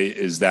say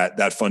is that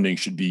that funding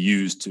should be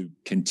used to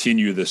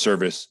continue the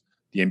service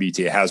the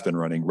MBTA has been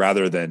running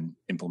rather than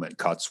implement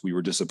cuts. We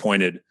were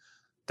disappointed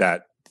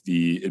that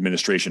the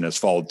administration has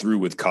followed through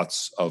with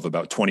cuts of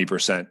about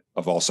 20%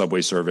 of all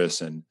subway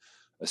service and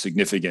a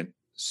significant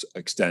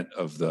extent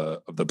of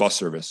the bus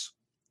service.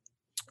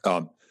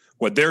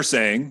 What they're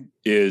saying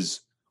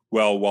is,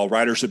 well, while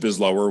ridership is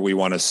lower, we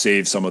want to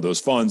save some of those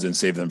funds and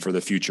save them for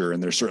the future.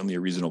 And there's certainly a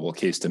reasonable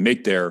case to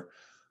make there,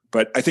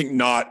 but I think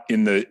not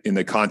in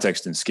the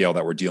context and scale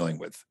that we're dealing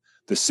with.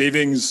 The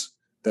savings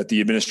that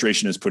the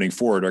administration is putting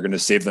forward are going to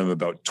save them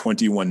about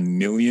 $21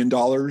 million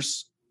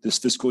this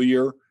fiscal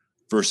year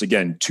versus,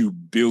 again, $2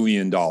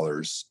 billion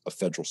of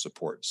federal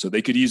support. So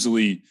they could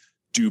easily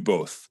do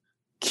both,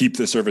 keep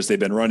the service they've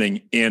been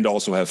running and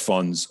also have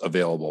funds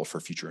available for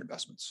future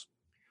investments.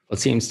 Well,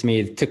 it seems to me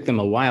it took them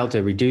a while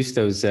to reduce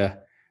those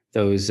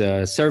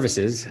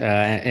services.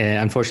 And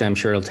unfortunately, I'm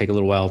sure it'll take a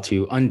little while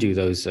to undo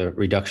those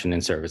reduction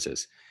in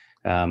services.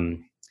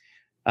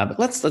 But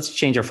let's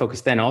change our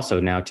focus then also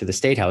now to the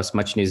State House.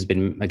 Much news has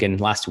been, again,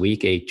 last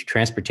week, a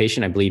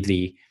transportation, I believe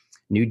the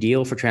New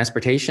Deal for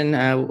transportation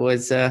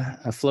was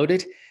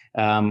floated.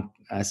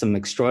 Some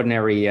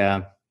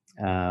extraordinary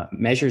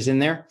measures in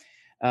there.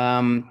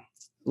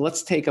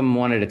 Let's take them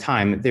one at a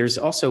time. There's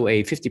also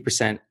a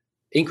 50%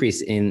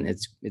 increase in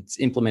it's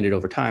implemented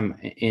over time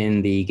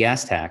in the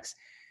gas tax.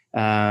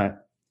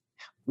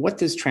 What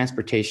does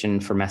Transportation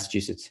for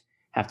Massachusetts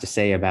have to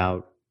say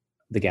about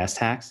the gas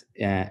tax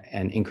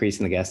and increase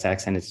in the gas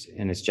tax and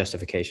its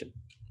justification?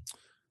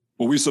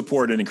 Well, we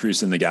support an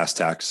increase in the gas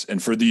tax,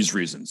 and for these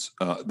reasons.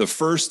 The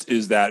first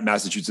is that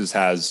Massachusetts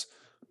has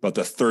about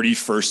the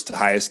 31st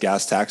highest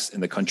gas tax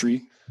in the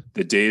country.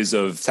 The days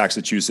of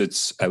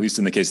Taxachusetts, at least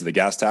in the case of the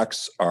gas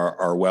tax,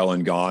 are well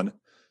and gone.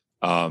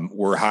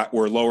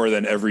 We're lower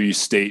than every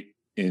state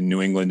in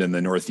New England and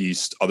the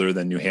Northeast other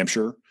than New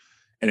Hampshire.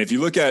 And if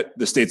you look at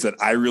the states that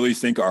I really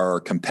think are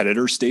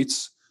competitor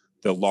states,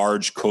 the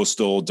large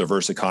coastal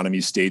diverse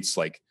economy states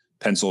like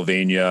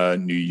Pennsylvania,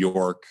 New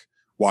York,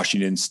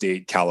 Washington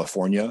State,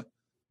 California,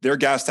 their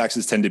gas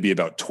taxes tend to be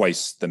about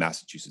twice the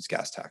Massachusetts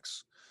gas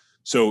tax.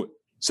 So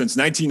since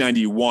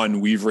 1991,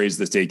 we've raised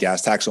the state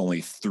gas tax only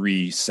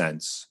 3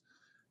 cents.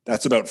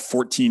 That's about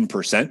 14%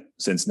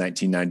 since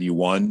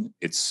 1991.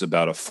 It's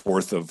about a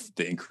fourth of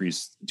the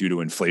increase due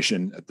to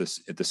inflation at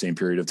the same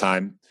period of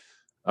time,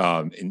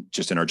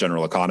 in our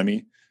general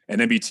economy. And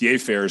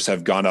MBTA fares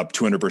have gone up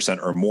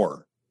 200% or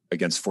more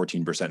against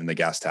 14% in the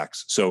gas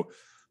tax. So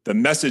the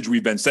message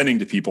we've been sending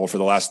to people for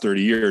the last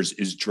 30 years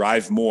is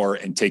drive more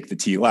and take the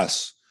T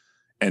less.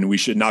 And we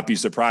should not be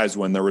surprised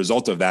when the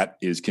result of that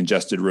is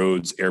congested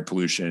roads, air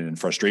pollution, and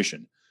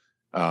frustration.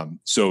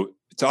 So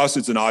to us,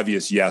 it's an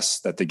obvious yes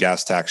that the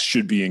gas tax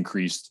should be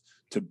increased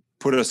to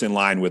put us in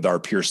line with our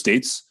peer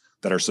states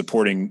that are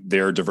supporting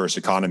their diverse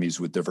economies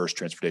with diverse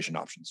transportation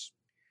options.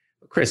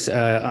 Chris,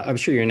 I'm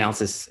sure your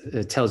analysis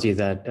tells you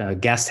that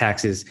gas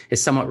tax is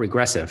somewhat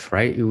regressive,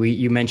 right?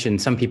 You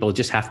mentioned some people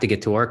just have to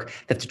get to work,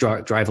 they have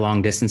to drive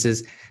long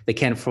distances. They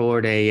can't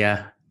afford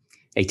a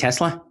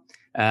Tesla.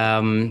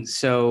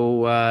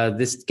 So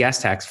this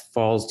gas tax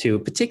falls to,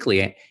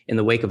 particularly in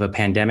the wake of a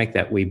pandemic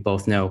that we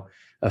both know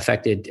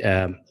affected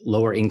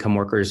lower income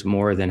workers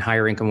more than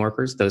higher income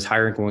workers. Those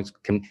higher income workers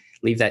can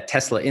leave that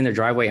Tesla in their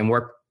driveway and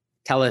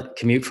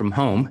telecommute from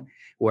home,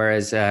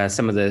 whereas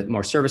some of the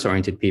more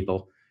service-oriented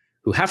people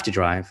who have to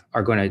drive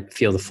are going to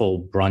feel the full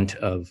brunt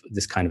of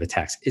this kind of a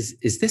tax.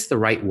 Is this the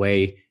right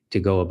way to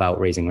go about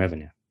raising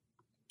revenue?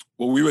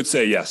 Well, we would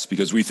say yes,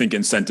 because we think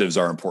incentives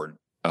are important.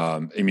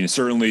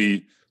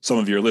 Certainly some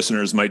of your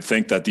listeners might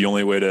think that the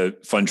only way to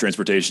fund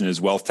transportation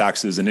is wealth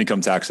taxes and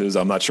income taxes.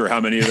 I'm not sure how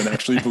many of them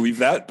actually believe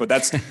that, but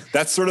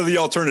that's sort of the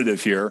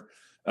alternative here.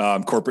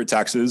 Corporate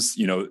taxes,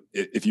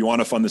 if you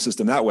want to fund the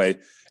system that way,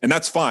 and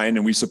that's fine.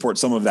 And we support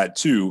some of that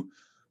too,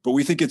 but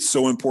we think it's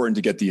so important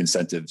to get the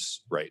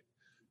incentives right.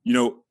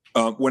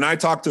 When I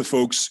talk to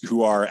folks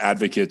who are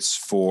advocates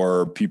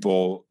for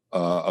people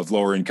of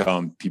lower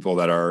income, people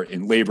that are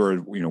in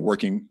labor,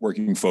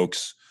 working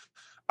folks,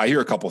 I hear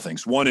a couple of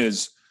things. One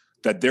is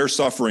that they're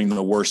suffering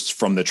the worst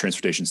from the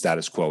transportation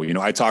status quo.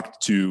 I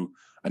talked to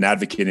an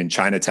advocate in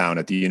Chinatown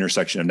at the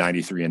intersection of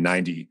 93 and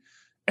 90,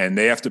 and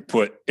they have to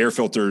put air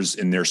filters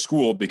in their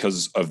school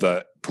because of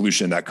the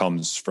pollution that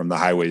comes from the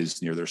highways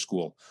near their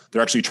school.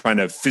 They're actually trying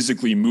to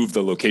physically move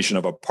the location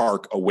of a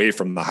park away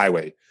from the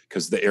highway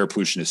because the air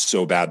pollution is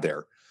so bad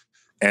there.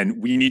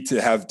 And we need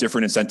to have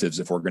different incentives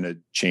if we're going to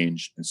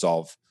change and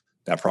solve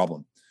that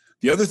problem.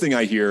 The other thing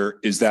I hear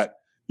is that,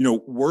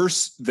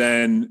 worse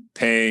than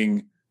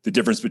paying the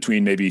difference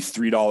between maybe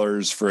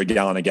 $3 for a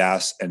gallon of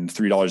gas and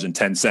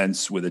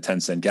 $3.10 with a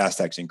 10-cent gas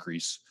tax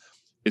increase,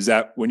 is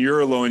that when you're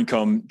a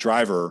low-income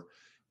driver,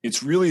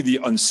 it's really the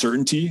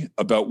uncertainty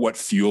about what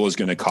fuel is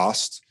going to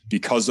cost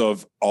because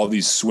of all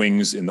these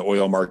swings in the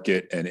oil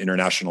market and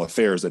international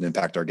affairs that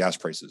impact our gas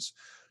prices.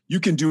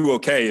 You can do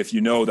okay if you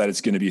know that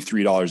it's going to be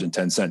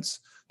 $3.10.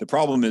 The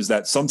problem is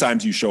that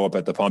sometimes you show up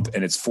at the pump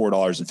and it's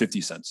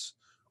 $4.50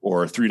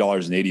 or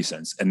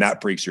 $3.80, and that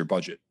breaks your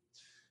budget.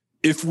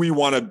 If we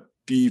want to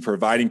be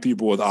providing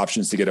people with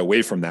options to get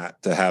away from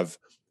that, to have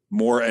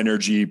more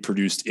energy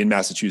produced in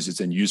Massachusetts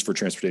and used for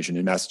transportation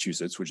in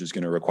Massachusetts, which is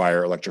going to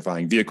require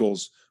electrifying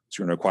vehicles, it's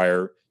going to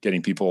require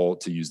getting people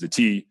to use the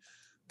T,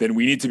 then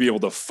we need to be able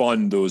to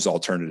fund those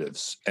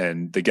alternatives.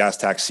 And the gas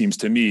tax seems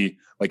to me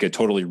like a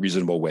totally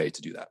reasonable way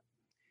to do that.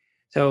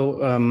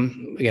 So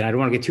again, I don't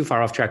want to get too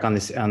far off track on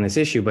this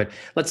issue, but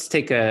let's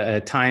take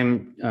a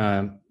time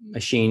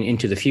machine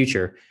into the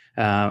future.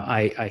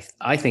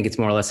 I think it's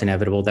more or less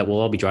inevitable that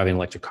we'll all be driving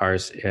electric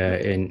cars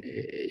in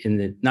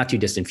the not too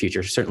distant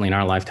future, certainly in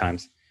our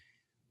lifetimes.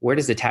 Where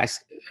does the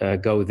tax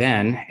go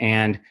then?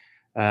 And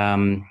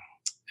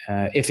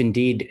if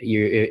indeed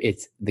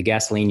it's the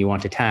gasoline you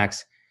want to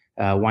tax,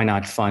 why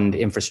not fund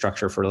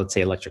infrastructure for, let's say,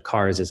 electric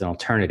cars as an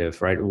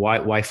alternative, right?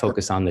 Why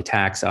focus on the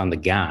tax on the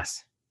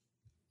gas?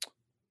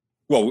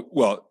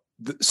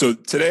 So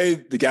today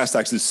the gas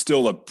tax is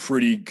still a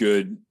pretty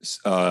good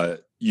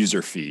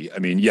user fee.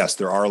 Yes,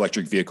 there are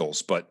electric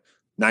vehicles, but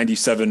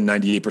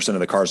 98% of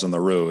the cars on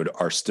the road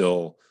are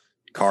still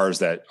cars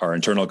that are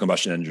internal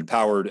combustion engine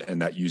powered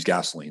and that use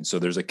gasoline. So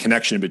there's a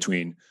connection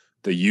between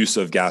the use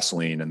of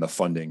gasoline and the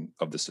funding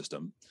of the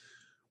system.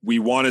 We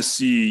want to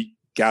see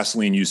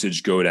gasoline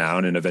usage go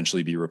down and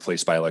eventually be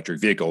replaced by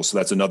electric vehicles. So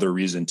that's another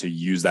reason to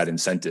use that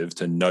incentive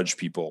to nudge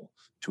people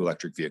to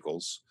electric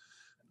vehicles.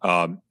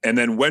 And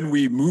then when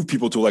we move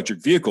people to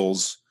electric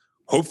vehicles,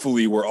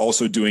 hopefully we're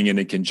also doing it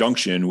in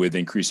conjunction with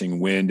increasing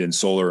wind and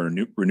solar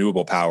and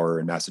renewable power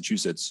in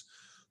Massachusetts,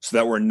 so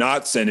that we're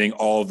not sending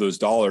all of those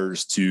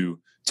dollars to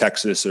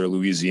Texas or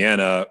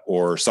Louisiana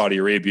or Saudi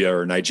Arabia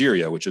or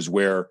Nigeria, which is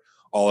where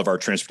all of our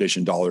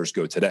transportation dollars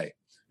go today.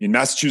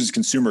 Massachusetts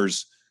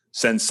consumers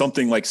send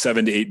something like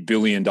 $7 to $8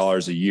 billion a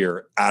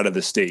year out of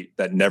the state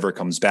that never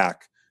comes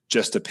back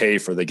just to pay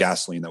for the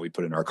gasoline that we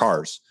put in our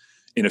cars.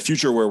 In a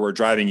future where we're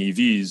driving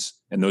EVs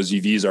and those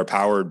EVs are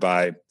powered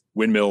by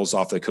windmills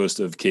off the coast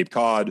of Cape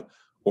Cod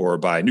or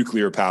by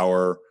nuclear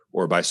power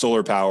or by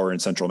solar power in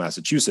central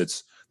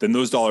Massachusetts, then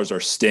those dollars are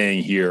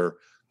staying here.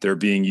 They're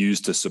being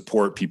used to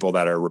support people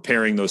that are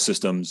repairing those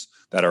systems,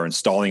 that are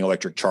installing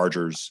electric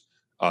chargers.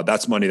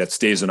 That's money that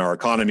stays in our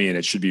economy, and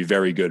it should be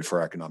very good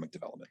for economic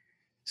development.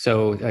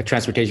 So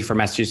Transportation for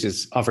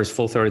Massachusetts offers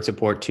full-throated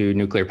support to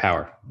nuclear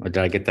power. Or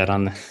did I get that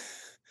on the...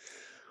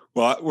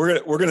 Well,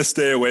 we're gonna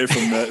stay away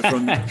from that All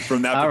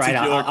particular right,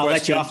 I'll question,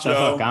 let you off the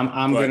hook.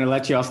 I'm going to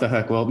let you off the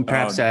hook. Well,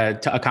 perhaps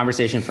a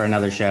conversation for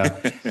another show.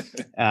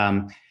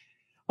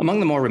 Among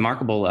the more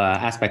remarkable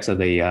aspects of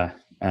the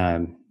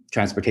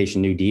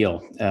Transportation New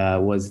Deal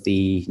was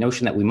the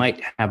notion that we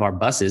might have our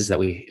buses that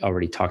we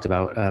already talked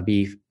about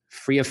be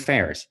free of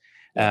fares.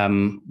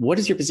 What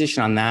is your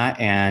position on that?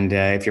 And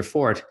if you're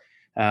for it,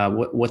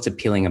 what's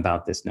appealing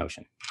about this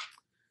notion?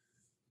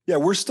 Yeah,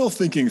 we're still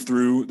thinking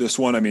through this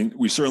one.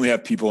 We certainly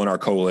have people in our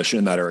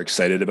coalition that are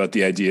excited about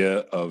the idea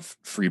of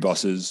free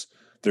buses,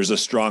 there's a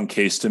strong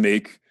case to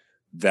make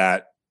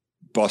that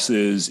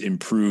buses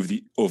improve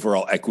the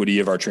overall equity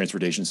of our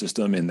transportation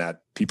system, in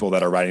that people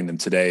that are riding them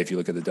today, if you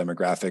look at the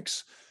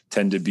demographics,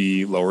 tend to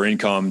be lower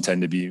income,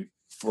 tend to be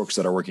folks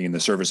that are working in the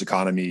service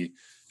economy,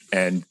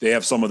 and they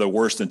have some of the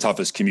worst and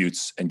toughest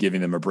commutes, and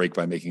giving them a break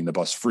by making the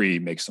bus free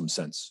makes some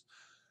sense.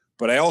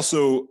 But I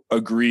also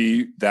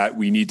agree that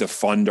we need to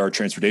fund our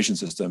transportation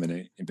system,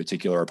 and in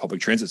particular our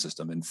public transit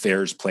system, and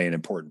fares play an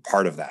important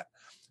part of that.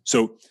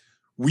 So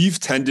we've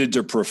tended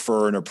to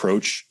prefer an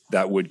approach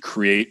that would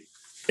create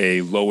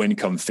a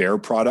low-income fare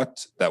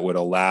product that would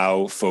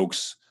allow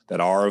folks that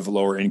are of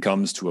lower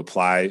incomes to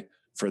apply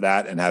for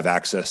that and have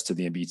access to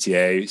the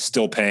MBTA,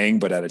 still paying,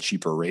 but at a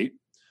cheaper rate,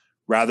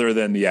 rather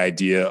than the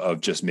idea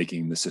of just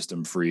making the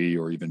system free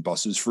or even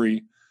buses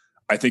free.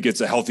 I think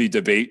it's a healthy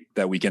debate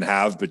that we can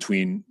have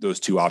between those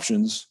two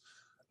options.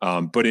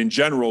 But in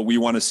general, we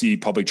want to see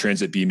public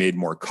transit be made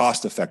more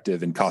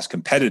cost-effective and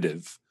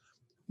cost-competitive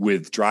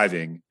with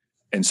driving.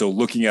 And so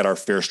looking at our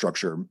fare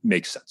structure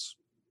makes sense.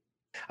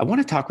 I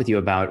want to talk with you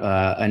about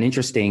an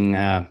interesting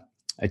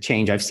a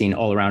change I've seen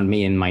all around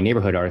me in my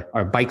neighborhood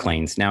are bike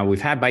lanes. Now,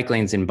 we've had bike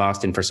lanes in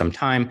Boston for some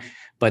time,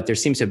 but there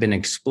seems to have been an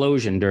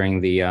explosion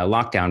during the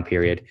lockdown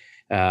period,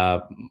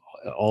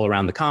 all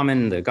around the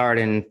Common, the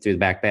Garden, through the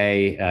Back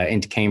Bay,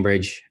 into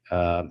Cambridge.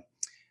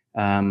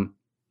 I'm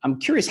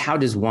curious, how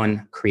does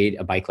one create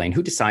a bike lane?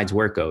 Who decides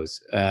where it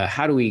goes?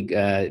 How do we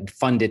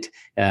fund it?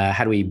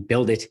 How do we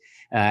build it?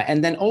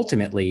 And then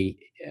ultimately,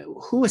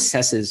 who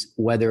assesses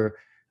whether,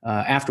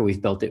 after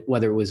we've built it,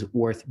 whether it was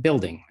worth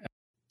building?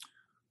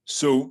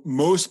 So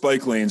most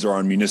bike lanes are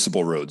on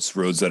municipal roads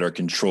that are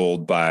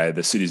controlled by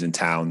the cities and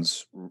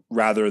towns,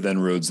 rather than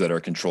roads that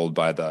are controlled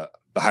by the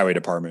highway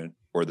department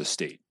or the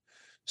state.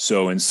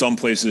 So in some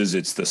places,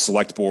 it's the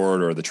select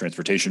board or the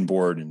transportation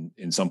board. And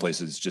in some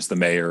places, just the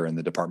mayor and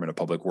the Department of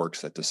Public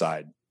Works that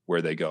decide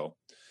where they go.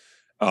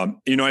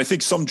 I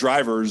think some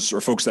drivers or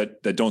folks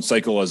that don't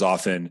cycle as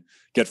often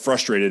get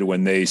frustrated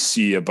when they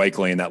see a bike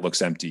lane that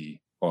looks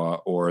empty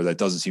or that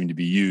doesn't seem to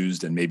be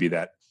used, and maybe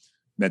that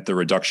meant the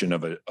reduction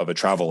of a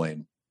travel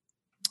lane.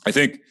 I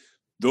think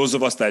those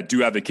of us that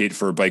do advocate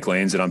for bike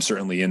lanes, and I'm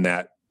certainly in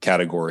that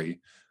category,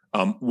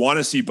 want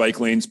to see bike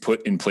lanes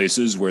put in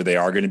places where they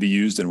are going to be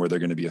used and where they're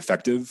going to be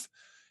effective.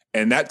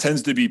 And that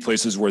tends to be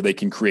places where they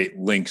can create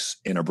links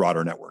in a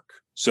broader network.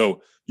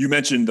 So you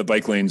mentioned the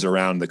bike lanes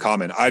around the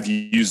Common. I've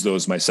used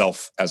those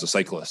myself as a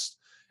cyclist.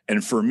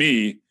 And for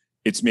me,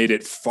 it's made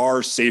it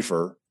far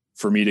safer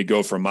for me to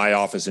go from my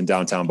office in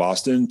downtown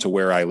Boston to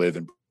where I live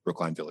in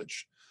Brookline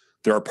Village.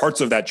 There are parts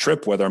of that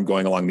trip, whether I'm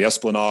going along the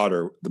Esplanade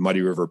or the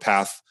Muddy River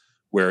Path,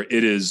 where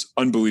it is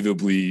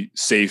unbelievably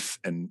safe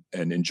and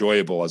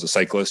enjoyable as a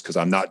cyclist, because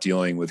I'm not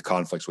dealing with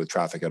conflicts with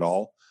traffic at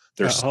all.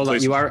 Hold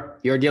on,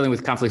 you're dealing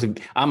with conflicts.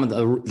 I'm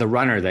the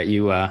runner that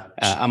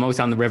I'm always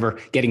on the river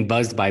getting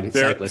buzzed by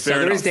cyclists. So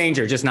there is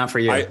danger, just not for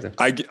you.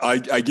 I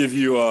give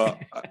you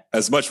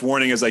as much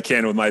warning as I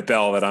can with my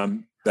bell that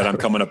I'm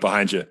coming up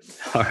behind you.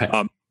 All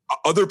right.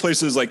 Other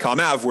places like Com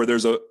Ave, where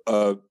there's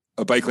a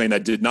bike lane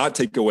that did not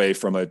take away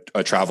from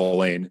a travel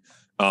lane,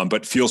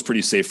 but feels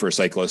pretty safe for a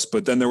cyclist.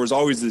 But then there was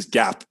always this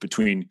gap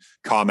between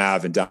Com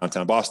Ave and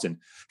downtown Boston.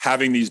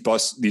 Having these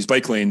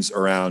bike lanes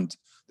around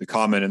the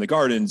Common and the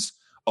Gardens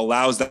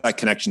allows that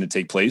connection to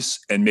take place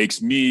and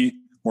makes me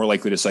more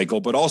likely to cycle,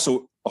 but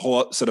also a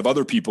whole set of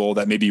other people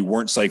that maybe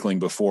weren't cycling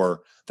before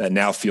that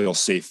now feel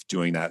safe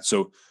doing that.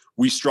 So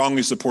we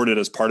strongly support it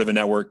as part of a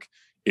network.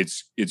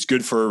 It's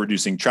good for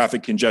reducing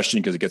traffic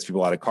congestion because it gets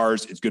people out of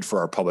cars. It's good for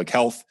our public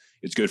health.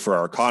 It's good for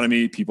our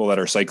economy. People that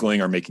are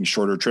cycling are making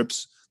shorter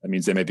trips. That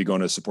means they might be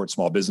going to support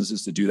small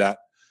businesses to do that.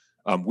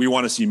 We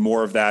want to see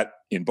more of that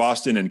in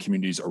Boston and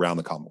communities around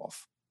the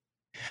Commonwealth.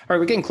 All right,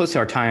 we're getting close to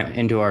our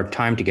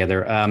time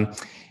together.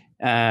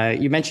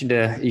 You mentioned,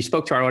 you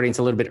spoke to our audience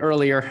a little bit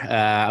earlier.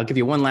 I'll give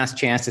you one last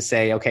chance to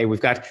say, okay, we've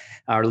got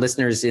our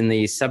listeners in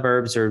the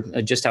suburbs or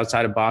just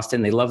outside of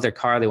Boston. They love their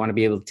car. They want to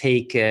be able to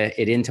take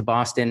it into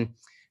Boston.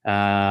 They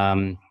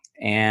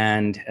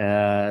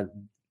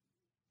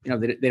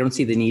don't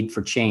see the need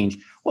for change.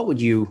 What would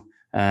you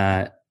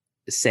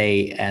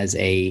say as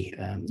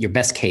your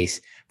best case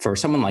for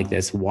someone like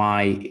this,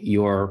 why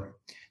your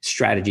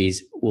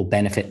strategies will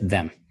benefit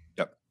them?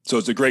 Yep. So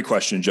it's a great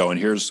question, Joe. And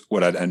here's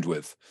what I'd end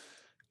with.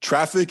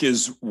 Traffic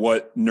is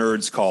what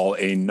nerds call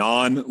a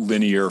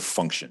non-linear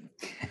function.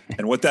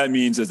 And what that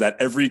means is that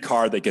every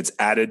car that gets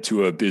added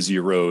to a busy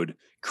road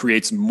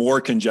creates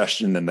more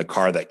congestion than the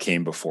car that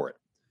came before it.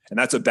 And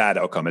that's a bad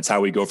outcome. It's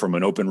how we go from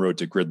an open road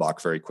to gridlock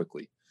very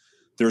quickly.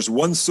 There's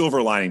one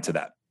silver lining to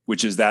that,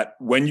 which is that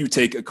when you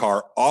take a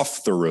car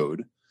off the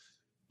road,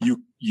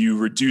 you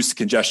reduce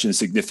congestion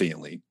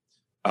significantly.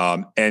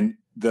 And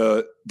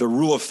the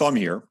rule of thumb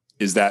here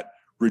is that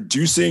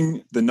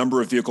reducing the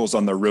number of vehicles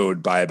on the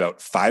road by about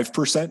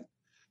 5%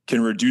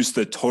 can reduce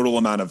the total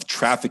amount of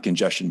traffic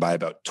congestion by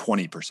about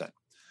 20%.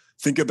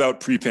 Think about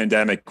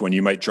pre-pandemic when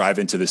you might drive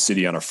into the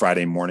city on a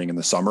Friday morning in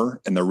the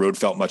summer and the road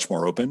felt much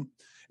more open.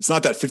 It's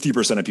not that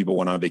 50% of people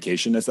went on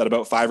vacation. It's that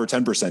about 5 or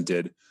 10%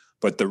 did,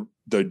 but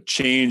the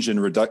change in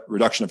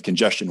reduction of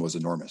congestion was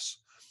enormous.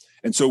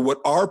 And so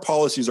what our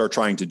policies are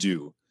trying to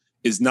do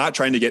is not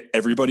trying to get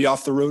everybody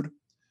off the road.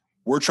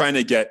 We're trying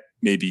to get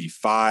maybe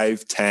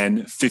 5,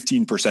 10,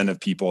 15% of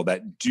people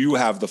that do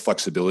have the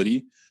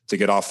flexibility to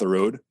get off the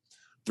road.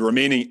 The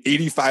remaining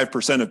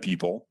 85% of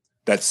people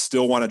that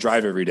still want to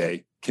drive every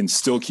day can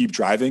still keep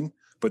driving,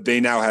 but they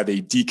now have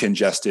a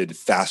decongested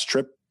fast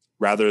trip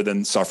rather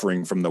than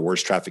suffering from the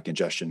worst traffic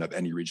congestion of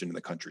any region in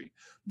the country.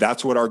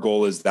 That's what our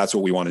goal is. That's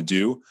what we want to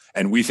do.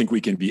 And we think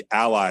we can be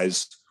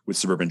allies with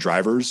suburban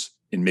drivers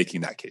in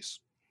making that case.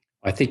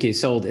 I think you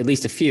sold at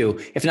least a few,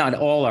 if not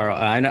all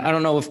I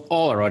don't know if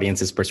all our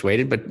audience is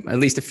persuaded, but at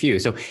least a few.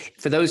 So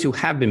for those who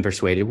have been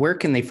persuaded, where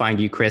can they find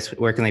you, Chris?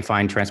 Where can they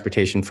find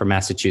Transportation for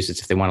Massachusetts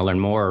if they want to learn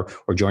more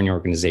or join your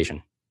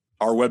organization?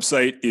 Our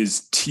website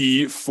is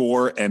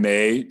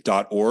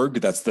t4ma.org.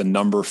 That's the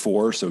number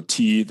 4. So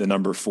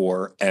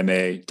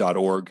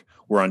t4ma.org.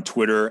 We're on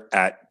Twitter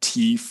at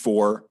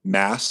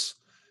T4Mass.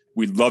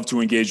 We'd love to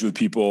engage with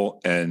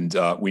people. And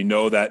we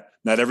know that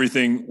not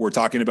everything we're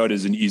talking about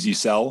is an easy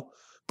sell,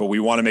 but we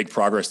want to make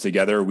progress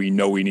together. We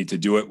know we need to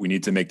do it. We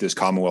need to make this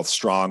Commonwealth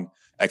strong,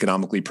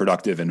 economically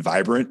productive, and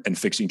vibrant, and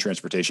fixing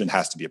transportation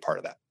has to be a part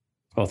of that.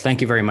 Well,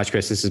 thank you very much,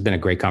 Chris. This has been a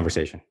great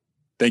conversation.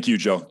 Thank you,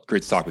 Joe.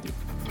 Great to talk with you.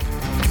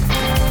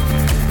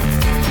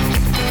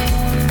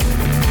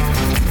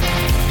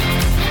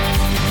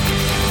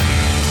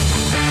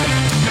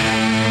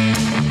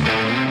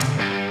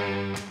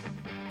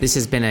 This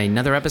has been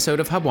another episode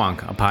of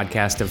Hubwonk, a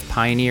podcast of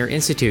Pioneer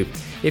Institute.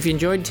 If you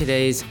enjoyed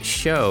today's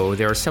show,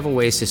 there are several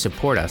ways to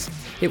support us.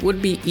 It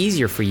would be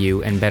easier for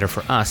you and better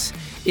for us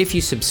if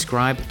you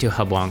subscribe to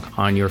Hubwonk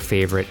on your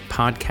favorite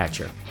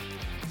podcatcher.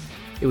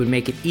 It would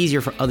make it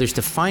easier for others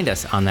to find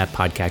us on that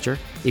podcatcher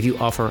if you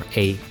offer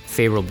a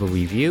favorable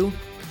review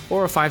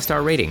or a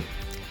 5-star rating.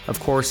 Of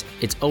course,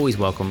 it's always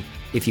welcome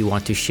if you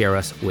want to share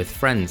us with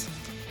friends.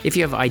 If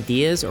you have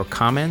ideas or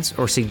comments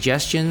or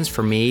suggestions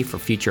for me for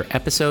future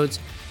episodes,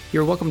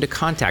 you're welcome to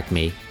contact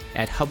me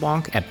at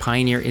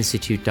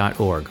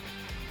hubwonk@pioneerinstitute.org.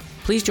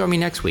 Please join me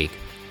next week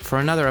for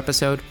another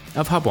episode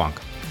of Hubwonk.